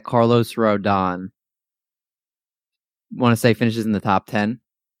that Carlos Rodon, want to say, finishes in the top 10?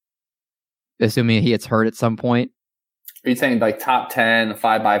 Assuming he gets hurt at some point. Are you saying like top 10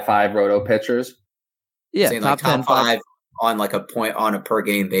 5x5 roto pitchers? Yeah, saying top 10, 5 on like a point on a per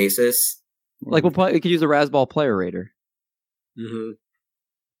game basis. Like we could use a Razzball player rater. Mm-hmm.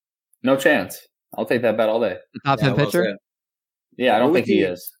 No chance. I'll take that bet all day. The top 10 pitcher? Yeah, I don't think he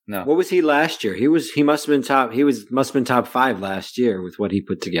is. No. What was he last year? He must have been top 5 last year with what he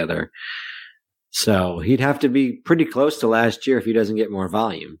put together. So he'd have to be pretty close to last year if he doesn't get more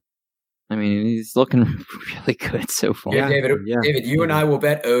volume. I mean, he's looking really good so far. Yeah, David, you and I will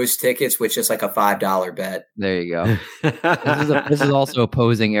bet O's tickets, which is like a $5 bet. There you go. This is also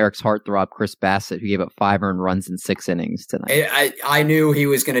opposing Eric's heartthrob, Chris Bassett, who gave up 5 earned runs in 6 innings tonight. I knew he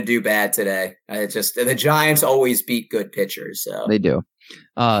was going to do bad today. The Giants always beat good pitchers. So they do.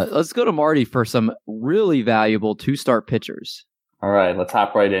 Let's go to Marty for some really valuable 2-start pitchers. All right, let's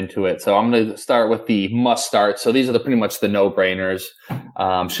hop right into it. So I'm going to start with the must start. So these are pretty much the no-brainers.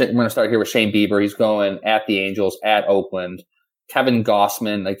 I'm going to start here with Shane Bieber. He's going at the Angels, at Oakland. Kevin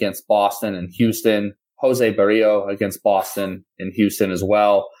Gausman against Boston and Houston. Jose Barrio against Boston and Houston as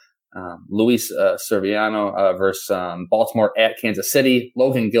well. Luis Severino versus Baltimore at Kansas City.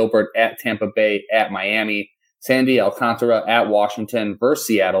 Logan Gilbert at Tampa Bay, at Miami. Sandy Alcantara at Washington versus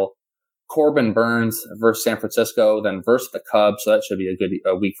Seattle. Corbin Burns versus San Francisco, then versus the Cubs. So that should be a good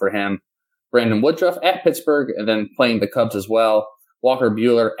week for him. Brandon Woodruff at Pittsburgh, and then playing the Cubs as well. Walker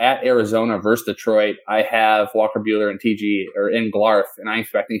Buehler at Arizona versus Detroit. I have Walker Buehler and TG or in Glarf, and I'm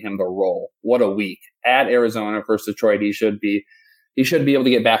expecting him to roll. What a week at Arizona versus Detroit. He should be able to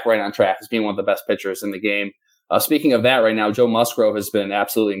get back right on track as being one of the best pitchers in the game. Speaking of that, right now, Joe Musgrove has been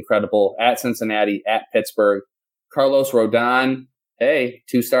absolutely incredible at Cincinnati, at Pittsburgh. Carlos Rodon. Hey,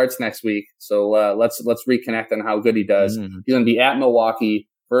 2 starts next week. So let's reconnect on how good he does. Mm-hmm. He's going to be at Milwaukee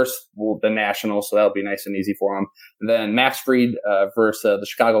versus the Nationals, so that'll be nice and easy for him. And then Max Fried versus the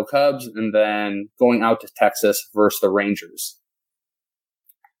Chicago Cubs, and then going out to Texas versus the Rangers.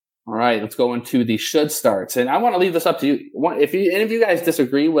 All right, let's go into the should starts. And I want to leave this up to you. If any of you guys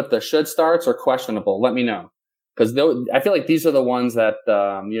disagree with the should starts or questionable, let me know. Because I feel like these are the ones that,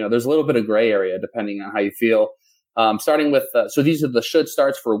 there's a little bit of gray area depending on how you feel. Starting with, so these are the should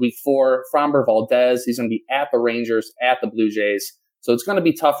starts for week 4. Framber Valdez, he's going to be at the Rangers, at the Blue Jays. So it's going to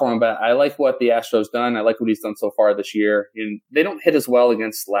be tough for him, but I like what the Astros done. I like what he's done so far this year. And they don't hit as well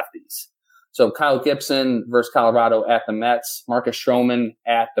against lefties. So Kyle Gibson versus Colorado at the Mets. Marcus Stroman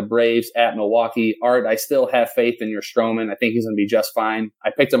at the Braves, at Milwaukee. Art, I still have faith in your Stroman. I think he's going to be just fine.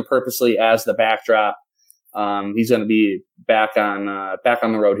 I picked him purposely as the backdrop. He's going to be back on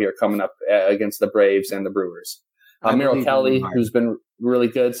the road here coming up against the Braves and the Brewers. Merrill Kelly, who's been really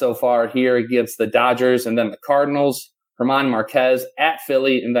good so far here against the Dodgers, and then the Cardinals. German Marquez at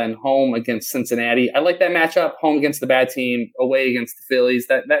Philly, and then home against Cincinnati. I like that matchup, home against the bad team, away against the Phillies.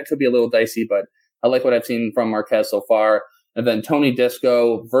 That could be a little dicey, but I like what I've seen from Marquez so far. And then Tony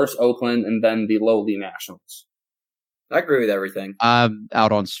Disco versus Oakland, and then the lowly Nationals. I agree with everything. I'm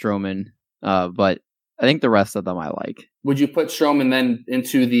out on Stroman, but I think the rest of them I like. Would you put Stroman then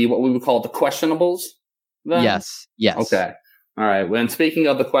into the what we would call the questionables? Then? Yes. Okay. All right. When speaking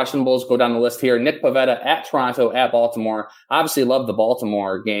of the questionables, go down the list here. Nick Pivetta at Toronto, at Baltimore. Obviously love the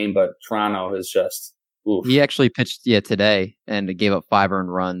Baltimore game, but Toronto is just oof. He actually pitched today and gave up 5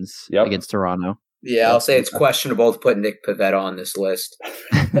 earned runs against Toronto. Yeah, I'll say it's questionable to put Nick Pivetta on this list.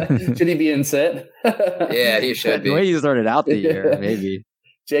 Should he be in sit? Yeah, he should be. The way he started out the year, maybe.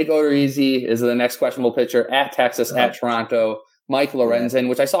 Jake Odorizzi is the next questionable pitcher at Texas, at Toronto. Mike Lorenzen,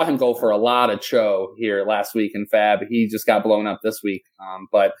 which I saw him go for a lot of show here last week in Fab. He just got blown up this week.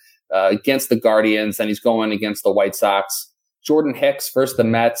 But against the Guardians, and he's going against the White Sox. Jordan Hicks versus the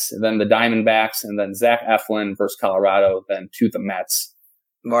Mets, and then the Diamondbacks, and then Zach Eflin versus Colorado, then to the Mets.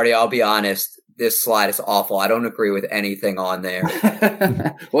 Marty, I'll be honest. This slide is awful. I don't agree with anything on there.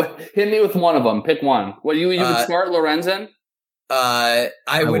 Well, hit me with one of them. Pick one. What you would start Lorenzen? I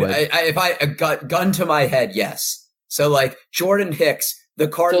would. If I got gun to my head, yes. So like Jordan Hicks, the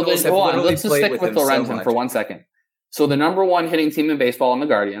Cardinals have literally let's just stick with Lorenzen for 1 second. So the number 1 hitting team in baseball in the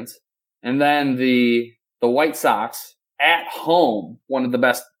Guardians, and then the White Sox at home, one of the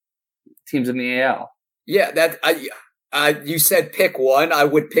best teams in the AL. Yeah, you said pick one. I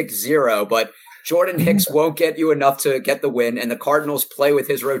would pick 0, but Jordan Hicks won't get you enough to get the win, and the Cardinals play with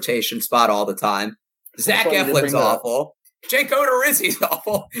his rotation spot all the time. Zach Eflin's awful. Jake Odorizzi's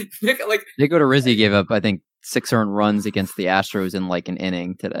awful. Jake Odorizzi gave up, I think, 6 earned runs against the Astros in like an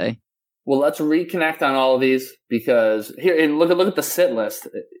inning today. Well, let's reconnect on all of these because here and look at the sit list.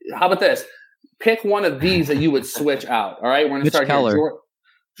 How about this? Pick one of these that you would switch out. All right, we're going to start here.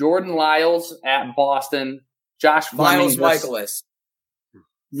 Jordan Lyles at Boston. Josh Fleming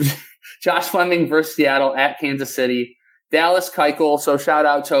Josh Fleming versus Seattle at Kansas City. Dallas Keuchel. So shout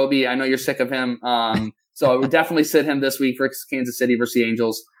out Toby. I know you're sick of him. So I would definitely sit him this week for Kansas City versus the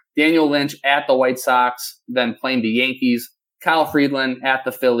Angels. Daniel Lynch at the White Sox, then playing the Yankees. Kyle Friedland at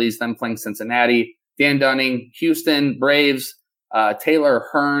the Phillies, then playing Cincinnati. Dan Dunning, Houston, Braves. Taylor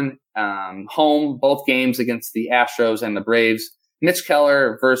Hearn, home, both games against the Astros and the Braves. Mitch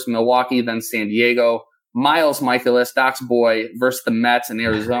Keller versus Milwaukee, then San Diego. Miles Michaelis, Doc's boy, versus the Mets in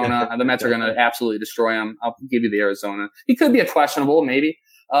Arizona. The Mets are going to absolutely destroy him. I'll give you the Arizona. He could be a questionable, maybe.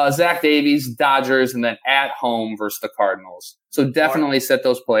 Zach Davies, Dodgers, and then at home versus the Cardinals. So definitely set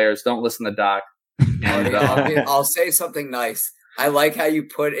those players. Don't listen to Doc. I'll say something nice. I like how you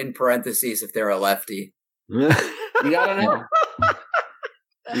put in parentheses if they're a lefty. You gotta know.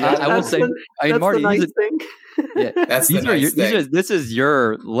 I will say, I mean, Marty, that's the nice thing. This is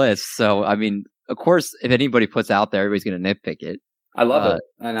your list, so I mean, of course, if anybody puts out there, everybody's going to nitpick it. I love it,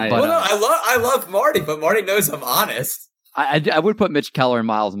 and I love Marty, but Marty knows I'm honest. I would put Mitch Keller and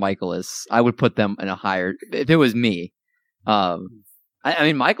Miles Michaelis. I would put them in a higher if it was me. I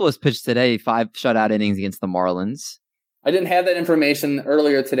mean, Michaelis pitched today 5 shutout innings against the Marlins. I didn't have that information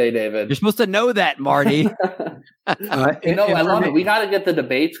earlier today, David. You're supposed to know that, Marty. I love it. We got to get the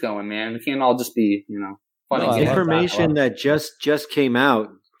debates going, man. We can't all just be, funny. Information that just came out.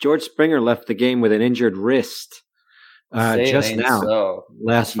 George Springer left the game with an injured wrist just now. So.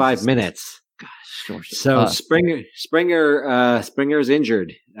 Last 5 minutes. Gosh, so Springer's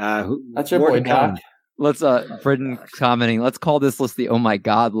injured. That's your boy, Doc. Let's Britton commenting. Let's call this list the "Oh my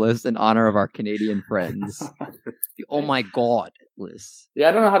God" list in honor of our Canadian friends. The "Oh my God" list. Yeah,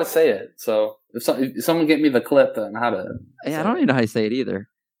 I don't know how to say it. So if someone get me the clip on how to. Yeah, I don't even know how to say it either.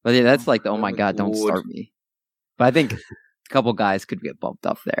 But yeah, that's like the "Oh my God, don't start me." But I think a couple guys could get bumped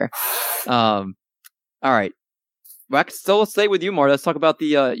up there. All right. Well, so let's stay with you, Marty. Let's talk about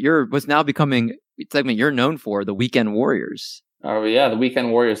the what's now becoming a segment you're known for, the Weekend Warriors. Oh yeah, the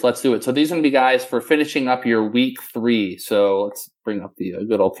Weekend Warriors. Let's do it. So these are going to be guys for finishing up your week 3. So let's bring up the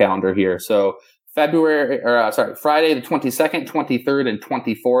good old calendar here. So Friday the 22nd, 23rd, and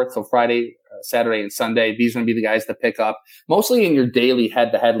 24th. So Friday, Saturday, and Sunday. These are going to be the guys to pick up, mostly in your daily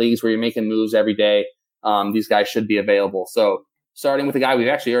head-to-head leagues where you're making moves every day. These guys should be available. So starting with the guy we've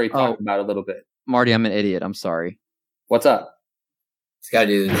actually already talked about a little bit. Marty, I'm an idiot. I'm sorry. What's up? It's got to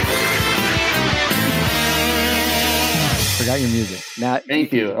do this. Forgot your music.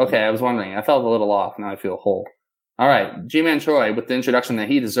 Thank you. Okay, I was wondering. I felt a little off. Now I feel whole. All right, G-Man Troy with the introduction that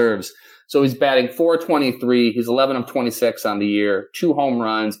he deserves. So he's batting .423. He's 11 of 26 on the year, 2 home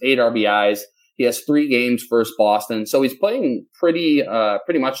runs, 8 RBIs. He has 3 games versus Boston. So he's playing pretty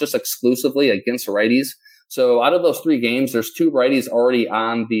much just exclusively against righties. So out of those 3 games, there's 2 righties already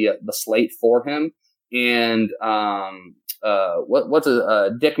on the slate for him. And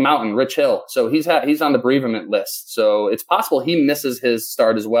Dick Mountain, Rich Hill. So he's on the bereavement list. So it's possible he misses his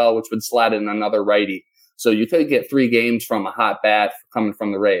start as well, which would slide in another righty. So you could get 3 games from a hot bat coming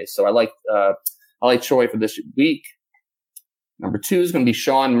from the Rays. So I like Troy for this week. Number 2 is going to be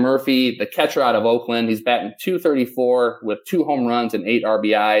Sean Murphy, the catcher out of Oakland. He's batting .234 with 2 home runs and 8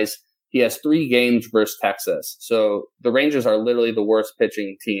 RBIs. He has 3 games versus Texas. So the Rangers are literally the worst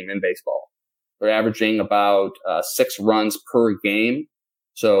pitching team in baseball. They're averaging about 6 runs per game.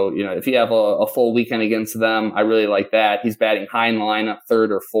 So, if you have a full weekend against them, I really like that. He's batting high in the lineup, 3rd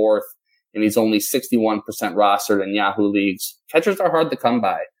or 4th, and he's only 61% rostered in Yahoo leagues. Catchers are hard to come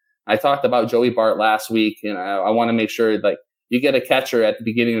by. I talked about Joey Bart last week, and I want to make sure you get a catcher at the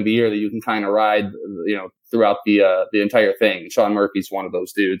beginning of the year that you can kind of ride, throughout the entire thing. Sean Murphy's one of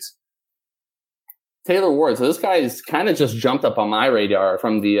those dudes. Taylor Ward. So this guy's kind of just jumped up on my radar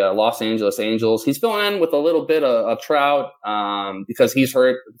from the Los Angeles Angels. He's filling in with a little bit of Trout because he's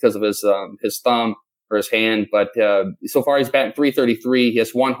hurt because of his thumb or his hand. But so far he's batting .333. He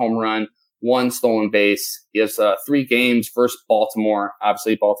has 1 home run, 1 stolen base. He has 3 games versus Baltimore.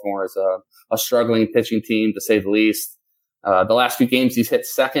 Obviously, Baltimore is a struggling pitching team, to say the least. The last few games he's hit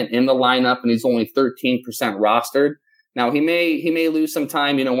 2nd in the lineup, and he's only 13% rostered. Now, he may lose some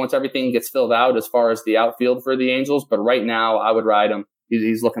time, once everything gets filled out as far as the outfield for the Angels. But right now, I would ride him.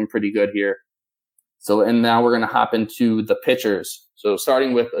 He's looking pretty good here. So, and now we're going to hop into the pitchers. So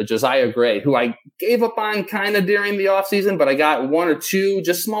starting with Josiah Gray, who I gave up on kind of during the offseason, but I got 1 or 2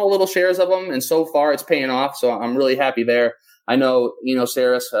 just small little shares of him. And so far, it's paying off. So I'm really happy there. I know Eno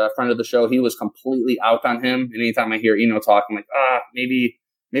Saris, a friend of the show, he was completely out on him. And anytime I hear Eno talk, I'm like, maybe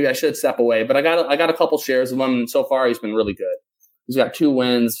I should step away, but I got a couple shares of him, and so far he's been really good. He's got 2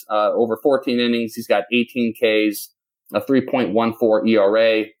 wins, over 14 innings. He's got 18 Ks, a 3.14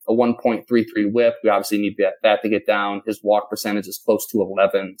 ERA, a 1.33 WHIP. We obviously need that to get down. His walk percentage is close to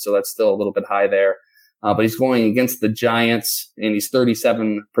 11, so that's still a little bit high there. But he's going against the Giants, and he's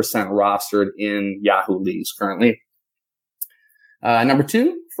 37% rostered in Yahoo leagues currently. Number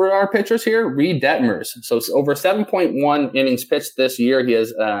 2 for our pitchers here, Reed Detmers. So it's over 7.1 innings pitched this year. He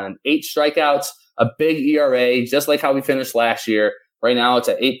has 8 strikeouts, a big ERA, just like how we finished last year. Right now it's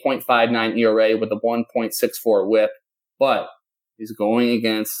at 8.59 ERA with a 1.64 WHIP. But he's going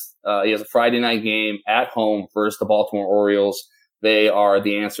against, he has a Friday night game at home versus the Baltimore Orioles. They are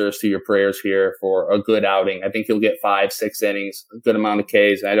the answers to your prayers here for a good outing. I think he'll get 5-6 innings, a good amount of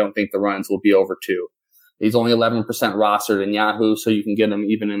Ks. And I don't think the runs will be over 2. He's only 11% rostered in Yahoo, so you can get him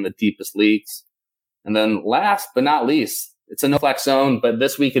even in the deepest leagues. And then last but not least, it's a no flex zone, but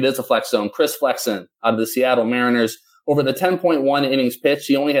this week it is a flex zone. Chris Flexen out of the Seattle Mariners. Over the 10.1 innings pitched,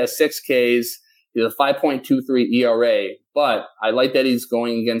 he only has 6 Ks. He has a 5.23 ERA, but I like that he's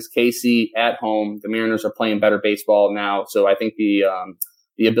going against KC at home. The Mariners are playing better baseball now, so I think the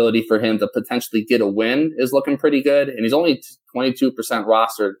ability for him to potentially get a win is looking pretty good. And he's only 22%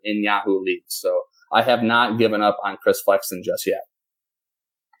 rostered in Yahoo leagues, so I have not given up on Chris Flexen just yet.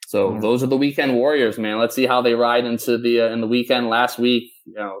 So those are the weekend warriors, man. Let's see how they ride into in the weekend. Last week,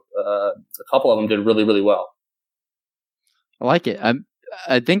 a couple of them did really, really well. I like it.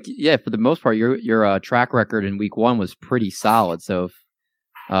 I think, for the most part, your track record in week 1 was pretty solid. So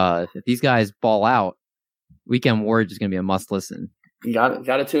if these guys ball out, weekend warriors is going to be a must listen. You got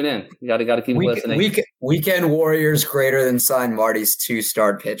to tune in. You got to keep listening. Weekend warriors greater than sign Marty's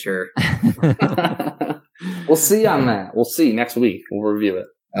 2-star pitcher. We'll see on that. We'll see next week. We'll review it.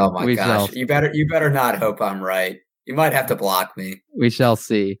 Oh my gosh! You better not hope I'm right. You might have to block me. We shall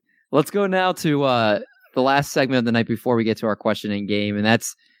see. Let's go now to the last segment of the night before we get to our questioning game, and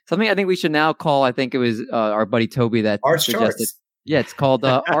that's something I think we should now call. I think it was our buddy Toby that Arts suggested. Charts. Yeah, it's called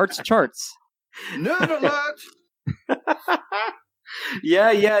Arts Charts. Nerd alert!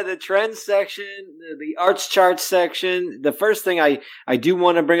 Yeah, the trends section, the arts charts section. The first thing I do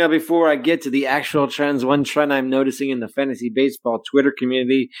want to bring up before I get to the actual trends, one trend I'm noticing in the fantasy baseball Twitter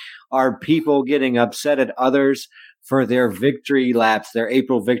community are people getting upset at others for their victory laps, their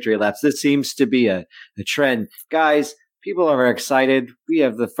April victory laps. This seems to be a trend. Guys, people are excited. We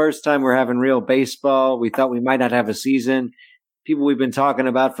have the first time we're having real baseball. We thought we might not have a season. People we've been talking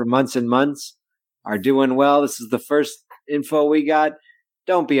about for months and months are doing well. This is the first info we got.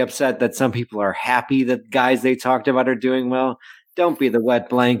 Don't be upset that some people are happy that guys they talked about are doing well. Don't be the wet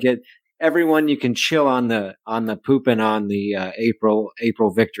blanket. Everyone, you can chill on the pooping on the April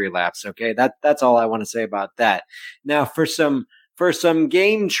victory laps. Okay, that's all I want to say about that. Now for some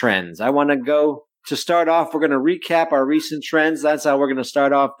game trends, I want to go to start off. We're going to recap our recent trends. That's how we're going to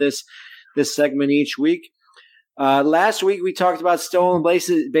start off this segment each week. Last week, we talked about stolen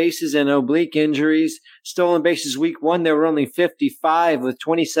bases and oblique injuries. Stolen bases week 1, there were only 55 with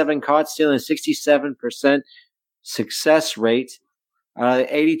 27 caught stealing, 67% success rate.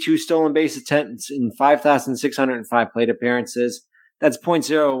 82 stolen base attempts in 5,605 plate appearances. That's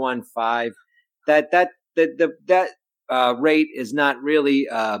 .015. That rate is not really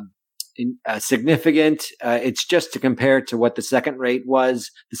significant. It's just to compare to what the second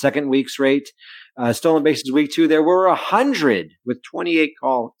week's rate. Stolen bases week 2, there were 100 with 28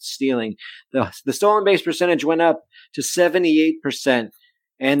 call stealing. The stolen base percentage went up to 78%.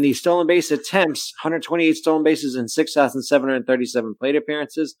 And the stolen base attempts, 128 stolen bases and 6,737 plate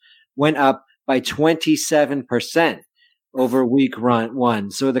appearances, went up by 27% over week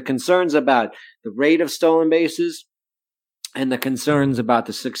 1. So the concerns about the rate of stolen bases and the concerns about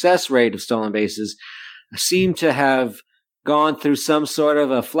the success rate of stolen bases seem to have gone through some sort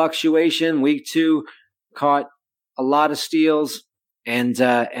of a fluctuation. Week 2 caught a lot of steals, and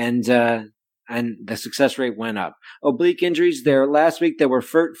the success rate went up. Oblique injuries, last week there were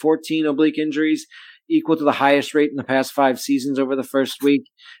 14 oblique injuries, equal to the highest rate in the past 5 seasons over the first week.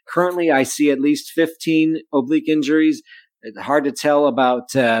 Currently, I see at least 15 oblique injuries. It's hard to tell about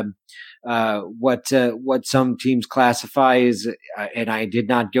what some teams classify as, and I did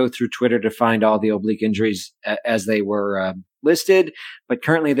not go through Twitter to find all the oblique injuries as they were listed, but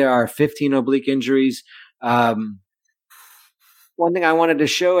currently there are 15 oblique injuries. One thing I wanted to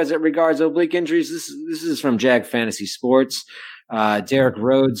show as it regards oblique injuries, this is from Jag Fantasy Sports. Derek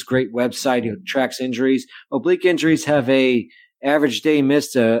Rhodes, great website who tracks injuries. Oblique injuries have a average day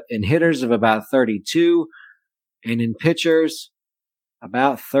missed in hitters of about 32, and in pitchers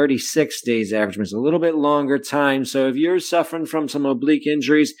about 36 days average missed, a little bit longer time. So if you're suffering from some oblique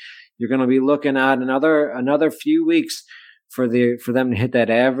injuries, you're going to be looking at another few weeks for them to hit that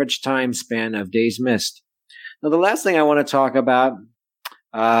average time span of days missed. Now, the last thing I want to talk about,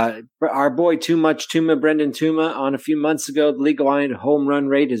 our boy Brendan Tuma, on a few months ago, the league-wide home run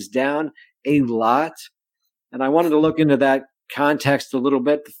rate is down a lot. And I wanted to look into that context a little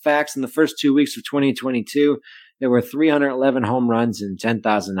bit. The facts: in the first 2 weeks of 2022, there were 311 home runs and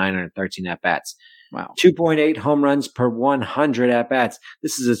 10,913 at-bats. Wow. 2.8 home runs per 100 at-bats.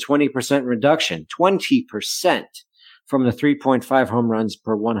 This is a 20% reduction, 20% from the 3.5 home runs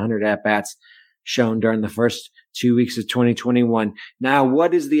per 100 at-bats shown during the first 2 weeks of 2021. Now,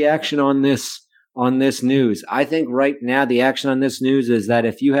 what is the action on this news? I think right now the action on this news is that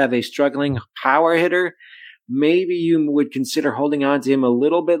if you have a struggling power hitter, maybe you would consider holding on to him a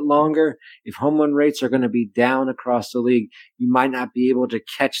little bit longer. If home run rates are going to be down across the league, you might not be able to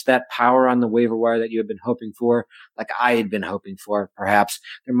catch that power on the waiver wire that you have been hoping for, like I had been hoping for, perhaps.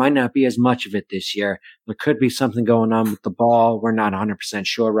 There might not be as much of it this year. There could be something going on with the ball. We're not 100%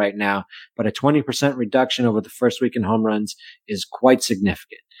 sure right now, but a 20% reduction over the first week in home runs is quite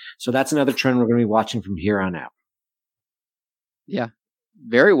significant. So that's another trend we're going to be watching from here on out. Yeah.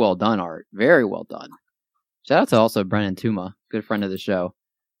 Very well done, Art. Very well done. Shout out to also Brendan Tuma, good friend of the show.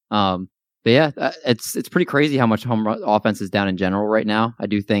 But yeah, it's pretty crazy how much home run offense is down in general right now. I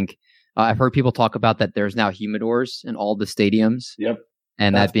do think I've heard people talk about that there's now humidors in all the stadiums. Yep.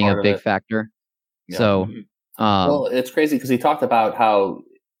 And that being a big factor. Yep. So, well, it's crazy because he talked about how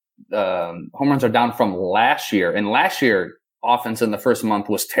home runs are down from last year, and last year offense in the first month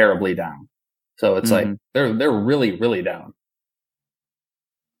was terribly down. So it's like they're really, really down.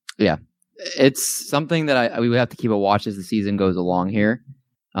 Yeah. It's something that we would have to keep a watch as the season goes along here.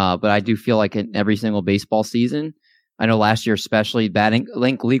 But I do feel like in every single baseball season, I know last year especially,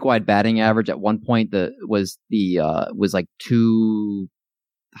 league-wide batting average at one point was like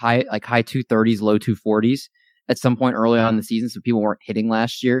high 230s, low 240s at some point early on in the season. So people weren't hitting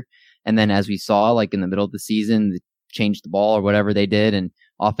last year. And then as we saw, like in the middle of the season, they changed the ball or whatever they did, and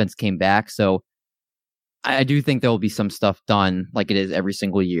offense came back. So I do think there will be some stuff done like it is every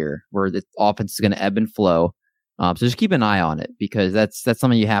single year where the offense is going to ebb and flow. So just keep an eye on it, because that's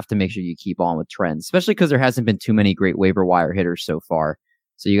something you have to make sure you keep on with trends, especially because there hasn't been too many great waiver wire hitters so far.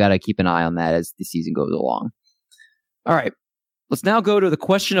 So you got to keep an eye on that as the season goes along. All right, let's now go to the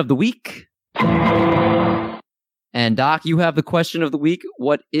question of the week. And Doc, you have the question of the week.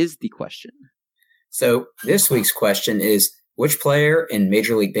 What is the question? So this week's question is, which player in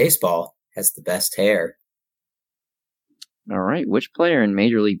Major League Baseball has the best hair? All right. Which player in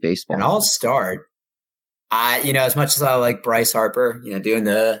Major League Baseball? And I'll start. As much as I like Bryce Harper, doing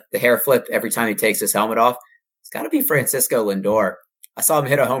the hair flip every time he takes his helmet off, it's got to be Francisco Lindor. I saw him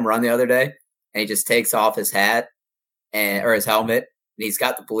hit a home run the other day, and he just takes off his hat or his helmet, and he's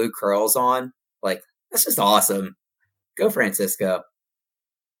got the blue curls on. Like, that's just awesome. Go Francisco.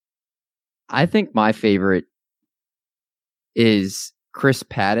 I think my favorite is Chris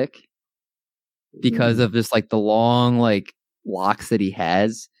Paddock, because of just like the long like locks that he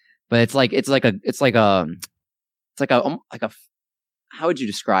has. But it's like a how would you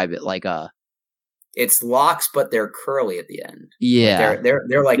describe it? Like a It's locks, but they're curly at the end. Yeah.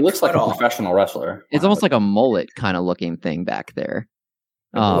 They're like He looks like a off. professional wrestler. It's almost like a mullet kind of looking thing back there.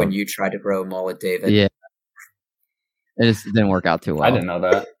 When you tried to grow a mullet, David. Yeah. It just didn't work out too well. I didn't know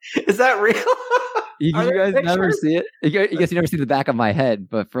that. Is that real? You guys never see it? I guess you never see the back of my head,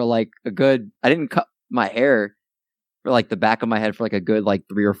 but for like a good, I didn't cut my hair for like the back of my head for like a good like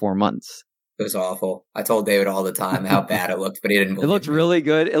 3 or 4 months. It was awful. I told David all the time how bad it looked, but he didn't believe It looked really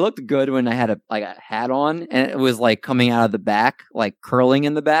good. It looked good when I had a hat on and it was like coming out of the back, like curling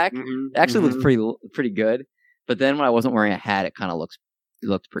in the back. Mm-hmm. It actually looked pretty good. But then when I wasn't wearing a hat, it kind of looked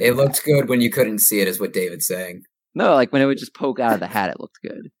pretty. It looked good when you couldn't see it, is what David's saying. No, like when it would just poke out of the hat, it looked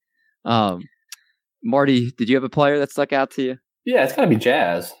good. Marty, did you have a player that stuck out to you? Yeah, it's got to be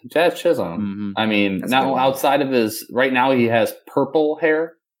Jazz Chisholm. Mm-hmm. I mean, That's now good. outside of his, right now he has purple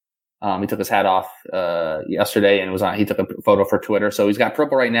hair. He took his hat off yesterday and he took a photo for Twitter. So he's got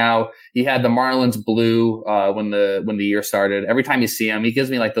purple right now. He had the Marlins blue when the year started. Every time you see him, he gives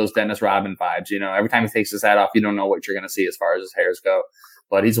me like those Dennis Rodman vibes. You know, every time he takes his hat off, you don't know what you're going to see as far as his hairs go.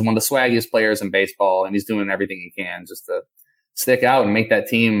 But he's one of the swaggiest players in baseball, and he's doing everything he can just to stick out and make that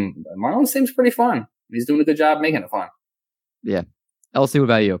team. Marlins team's pretty fun. He's doing a good job making it fun. Yeah. Elsie, what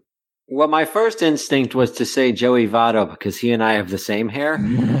about you? Well, my first instinct was to say Joey Votto because he and I have the same hair,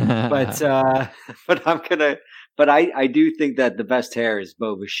 but I do think that the best hair is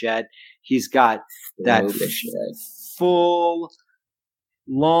Bo Bichette. He's got that full,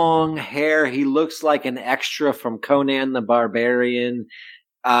 long hair. He looks like an extra from Conan the Barbarian.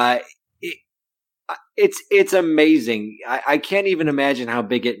 It's amazing. I can't even imagine how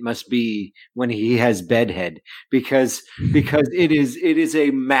big it must be when he has bedhead because it is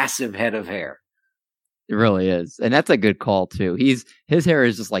a massive head of hair. It really is. And that's a good call too. His hair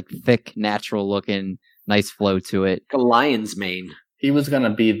is just like thick, natural looking, nice flow to it. Like a lion's mane. He was going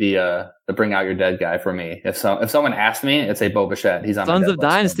to be the bring out your dead guy for me. If someone asked me, it'd say Bo Bichette. He's on Sons my of dead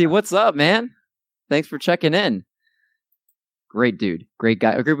list. Dynasty, what's up, man? Thanks for checking in. Great dude. Great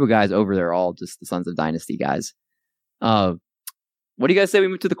guy. A group of guys over there, all just the Sons of Dynasty guys. What do you guys say we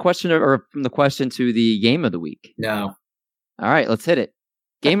move to the question or from the question to the game of the week? No. All right, let's hit it.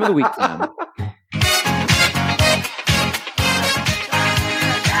 Game of the week time.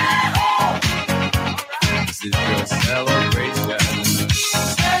 This is your celebration.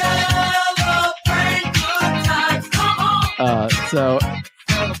 So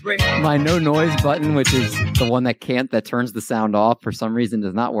my no noise button, which is the one that turns the sound off, for some reason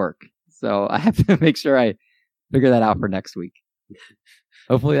does not work. So I have to make sure I figure that out for next week.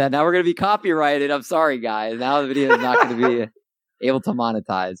 Hopefully now we're going to be copyrighted. I'm sorry, guys. Now the video is not going to be able to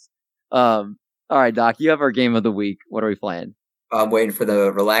monetize. All right, Doc, you have our game of the week. What are we playing? I'm waiting for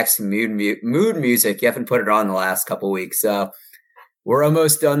the relaxing mood music. You haven't put it on the last couple weeks. So we're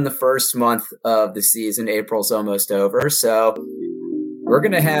almost done the first month of the season. April's almost over. So we're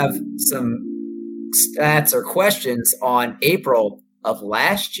going to have some stats or questions on April of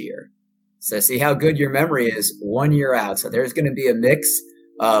last year. So see how good your memory is 1 year out. So there's going to be a mix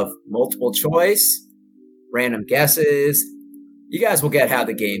of multiple choice, random guesses. You guys will get how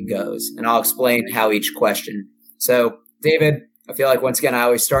the game goes, and I'll explain how each question. So, David, I feel like once again, I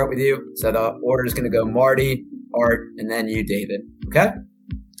always start with you. So the order is going to go Marty, Art, and then you, David. Okay?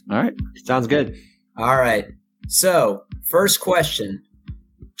 All right. Sounds good. All right. So, first question.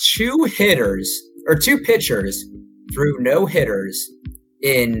 Two pitchers threw no hitters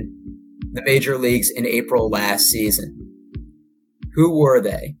in the major leagues in April last season. Who were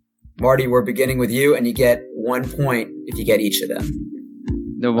they? Marty, we're beginning with you, and you get 1 point if you get each of them.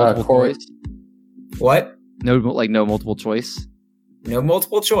 No multiple choice? What? No multiple choice? No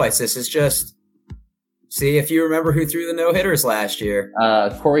multiple choice. This is just see if you remember who threw the no-hitters last year.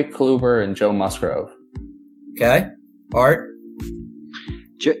 Corey Kluber and Joe Musgrove. Okay. Art?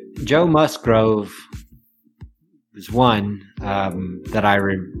 Joe Musgrove was one that I'm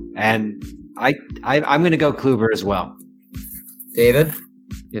going to go Kluber as well. David?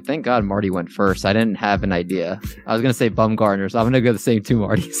 Yeah, thank God Marty went first. I didn't have an idea. I was going to say Bumgarner, so I'm going to go the same two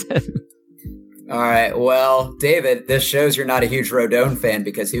Marty said. All right. Well, David, this shows you're not a huge Rodon fan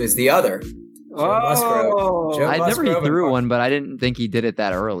because he was the other. Joe Musgrove. I never he threw one, but I didn't think he did it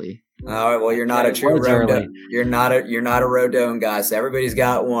that early. All right. Well, you're not a true Rodon. You're not a Rodon guy. So everybody's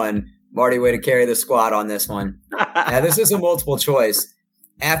got one. Marty, way to carry the squad on this one. Now, this is a multiple choice.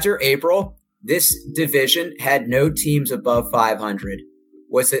 After April, this division had no teams above 500.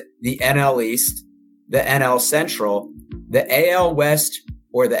 Was it the NL East, the NL Central, the AL West,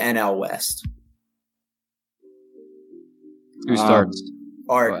 or the NL West? Who starts?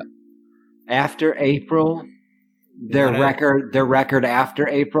 Art. After April, their record after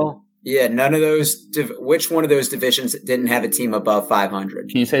April. Yeah, none of those. Which one of those divisions didn't have a team above 500?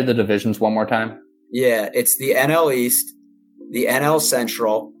 Can you say the divisions one more time? Yeah, it's the NL East, the NL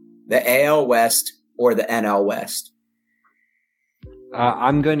Central, the AL West, or the NL West.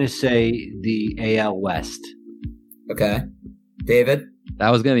 I'm going to say the AL West. Okay. David? That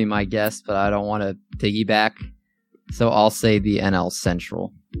was going to be my guess, but I don't want to piggyback. So I'll say the NL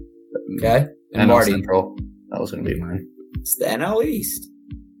Central. Okay. And NL Marty? Central. That was going to be mine. It's the NL East.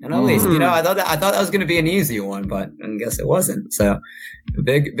 NL East. You know, I thought that was going to be an easy one, but I guess it wasn't. So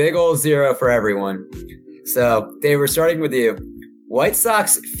big old 0 for everyone. So Dave, we're starting with you. White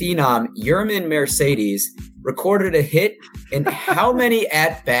Sox phenom Yermin Mercedes recorded a hit in how many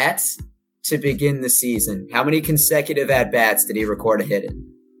at-bats to begin the season? How many consecutive at-bats did he record a hit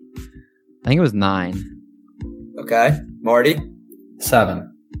in? I think it was 9. Okay. Marty?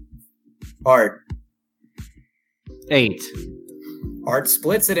 7. Art? 8. Art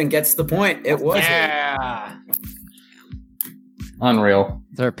splits it and gets the point. It was 8. Unreal.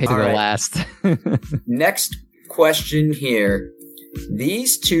 It's our pick to All go right. last. Next question here.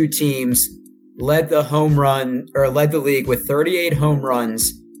 These two teams led the league with 38 home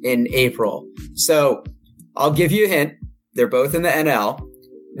runs in April. So I'll give you a hint. They're both in the NL.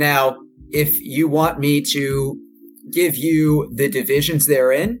 Now, if you want me to give you the divisions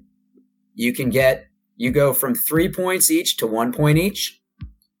they're in, you go from 3 points each to 1 point each.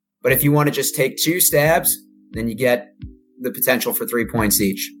 But if you want to just take 2 stabs, then you get the potential for 3 points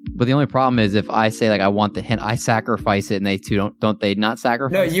each. But the only problem is if I say like I want the hint, I sacrifice it, and they two don't they not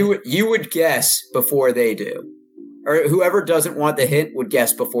sacrifice? No, it? you would guess before they do. Or whoever doesn't want the hint would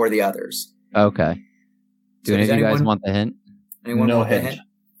guess before the others. Okay. Do So any does of you guys anyone- want the hint? Anyone No want the hint. hint?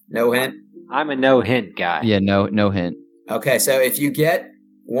 No hint? I'm a no hint guy. Yeah, no hint. Okay, so if you get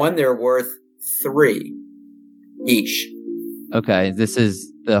one, they're worth 3 each. Okay, this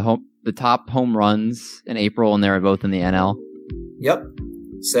is the top home runs in April, and they're both in the NL. Yep.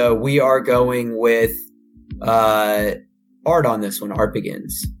 So we are going with Art on this one. Art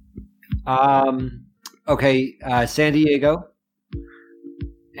begins. Okay, San Diego.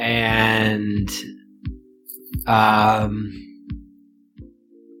 And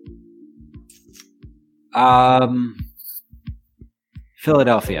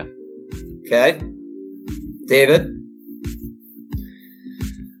Philadelphia. Okay. David?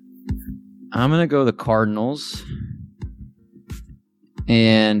 I'm gonna go the Cardinals,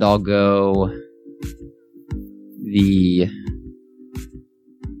 and I'll go the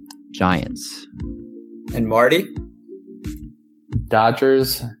Giants. And Marty?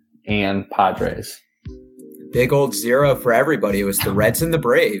 Dodgers and Padres. Big old 0 for everybody. It was the Reds and the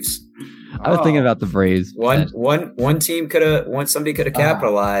Braves. I was thinking about the Braves. One team somebody could have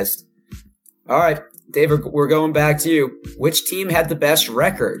capitalized. All right, David, we're going back to you. Which team had the best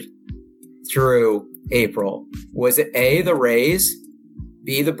record through April? Was it A, the Rays,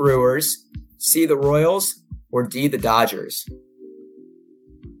 B, the Brewers, C, the Royals, or D, the Dodgers?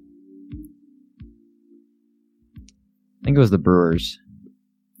 I think it was the Brewers.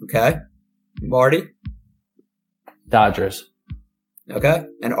 Okay. Marty? Dodgers. Okay.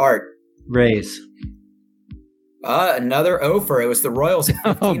 And Art? Rays. Another offer. It was the Royals at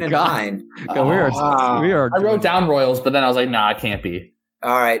 15 and 9. God, we are. I wrote down Royals, but then I was like, nah, it can't be.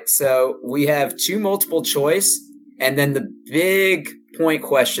 All right. So we have 2 multiple choice, and then the big point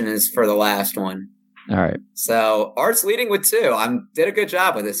question is for the last one. All right. So Art's leading with 2. Did a good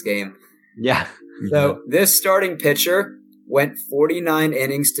job with this game. Yeah. So this starting pitcher went 49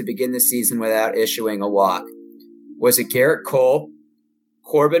 innings to begin the season without issuing a walk. Was it Garrett Cole,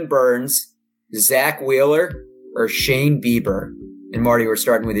 Corbin Burns, Zach Wheeler, or Shane Bieber? And Marty, we're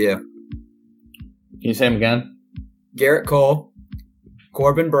starting with you. Can you say them again? Garrett Cole,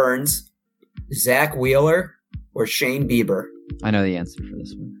 Corbin Burns, Zach Wheeler, or Shane Bieber? I know the answer for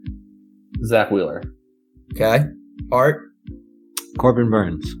this one. Zach Wheeler. Okay. Art Corbin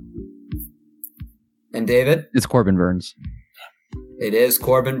Burns. and David? It's Corbin Burns. It is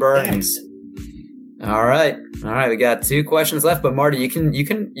Corbin Burns. All right. We got 2 questions left, but Marty, you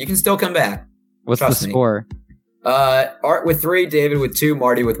can still come back. What's Trust the me. score? Art with 3, David with 2,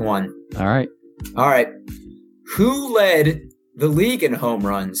 Marty with 1. All right. All right. Who led the league in home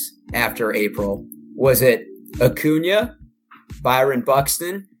runs after April? Was it Acuna, Byron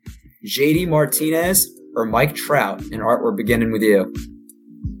Buxton, JD Martinez, or Mike Trout? And Art, we're beginning with you.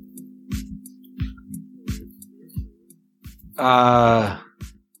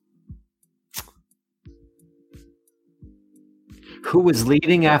 Who was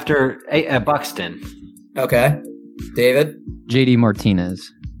leading after Buxton? Okay. David? JD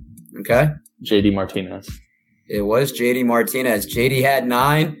Martinez. Okay. JD Martinez. It was JD Martinez. JD had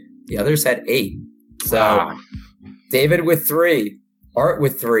 9. The others had 8. So Wow. David with 3, Art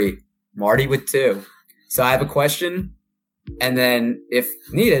with 3, Marty with 2. So I have a question, and then if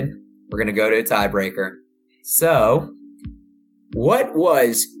needed, we're going to go to a tiebreaker. So what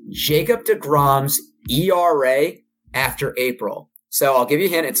was Jacob deGrom's ERA after April? So I'll give you a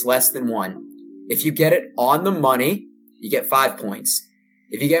hint. It's less than 1. If you get it on the money, you get 5 points.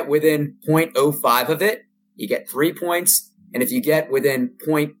 If you get within 0.05 of it, you get 3 points. And if you get within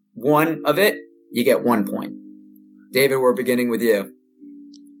 0.1 of it, you get 1 point. David, we're beginning with you.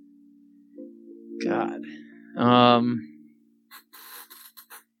 God.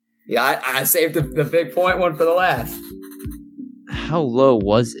 Yeah, I saved the big point one for the last. How low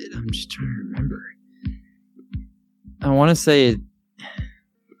was it? I'm just trying to remember. I want to say it.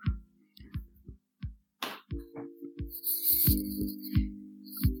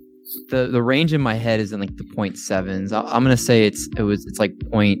 The range in my head is in like the 0.7s. I'm gonna say it's like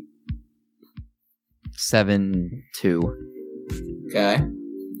 0.72. Okay.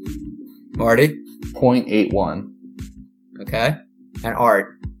 Marty? 0.81. Okay. And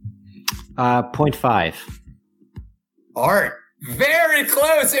Art? 0.5. Art. Very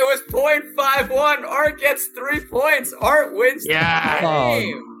close. It was 0.51. Art gets 3 points. Art wins the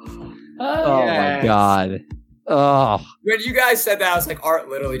game. Oh my god. Oh, When you guys said that, I was like, Art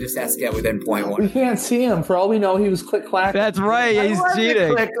literally just has to get within We 0.1. can't see him. For all we know, he was click-clack. that's right. Yeah, he's cheating.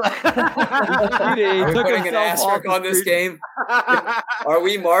 He Are we took putting an himself asterisk off on the this screen. game? Are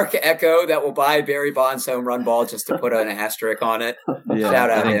we Mark Echo that will buy Barry Bonds' home run ball just to put an asterisk on it? Yeah, Shout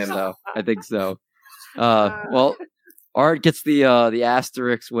out I think him. so. I think so. Well, Art gets the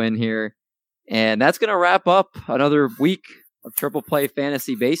asterisk win here, and that's gonna wrap up another week of Triple Play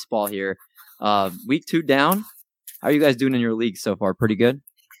Fantasy Baseball here. Week 2 down. How are you guys doing in your league so far? Pretty good.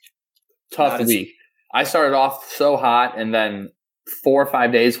 Tough Not as- week. I started off so hot, and then 4 or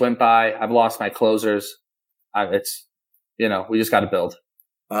 5 days went by. I've lost my closers. It's we just got to build.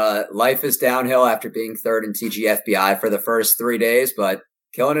 Life is downhill after being third in TGFBI for the first 3 days, but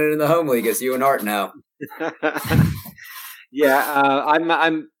killing it in the home league is you and Art now. Yeah,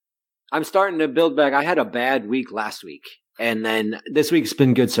 I'm starting to build back. I had a bad week last week, and then this week's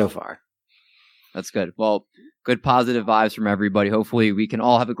been good so far. That's good. Well, good positive vibes from everybody. Hopefully we can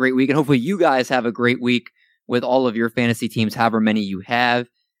all have a great week, and hopefully you guys have a great week with all of your fantasy teams, however many you have.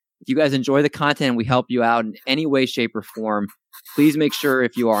 If you guys enjoy the content and we help you out in any way, shape, or form, please make sure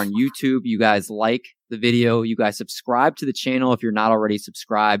if you are on YouTube, you guys like the video, you guys subscribe to the channel if you're not already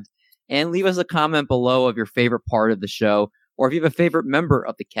subscribed, and leave us a comment below of your favorite part of the show, or if you have a favorite member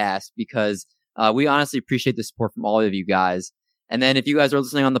of the cast, because we honestly appreciate the support from all of you guys. And then if you guys are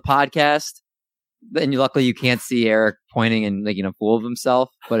listening on the podcast, then luckily you can't see Eric pointing and making a fool of himself.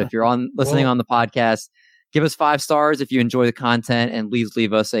 But if you're listening on the podcast, give us 5 stars if you enjoy the content, and please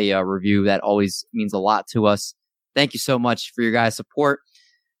leave us a review. That always means a lot to us. Thank you so much for your guys' support.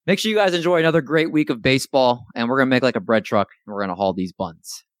 Make sure you guys enjoy another great week of baseball, and we're going to make like a bread truck, and we're going to haul these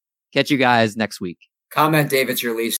buns. Catch you guys next week. Comment David's your least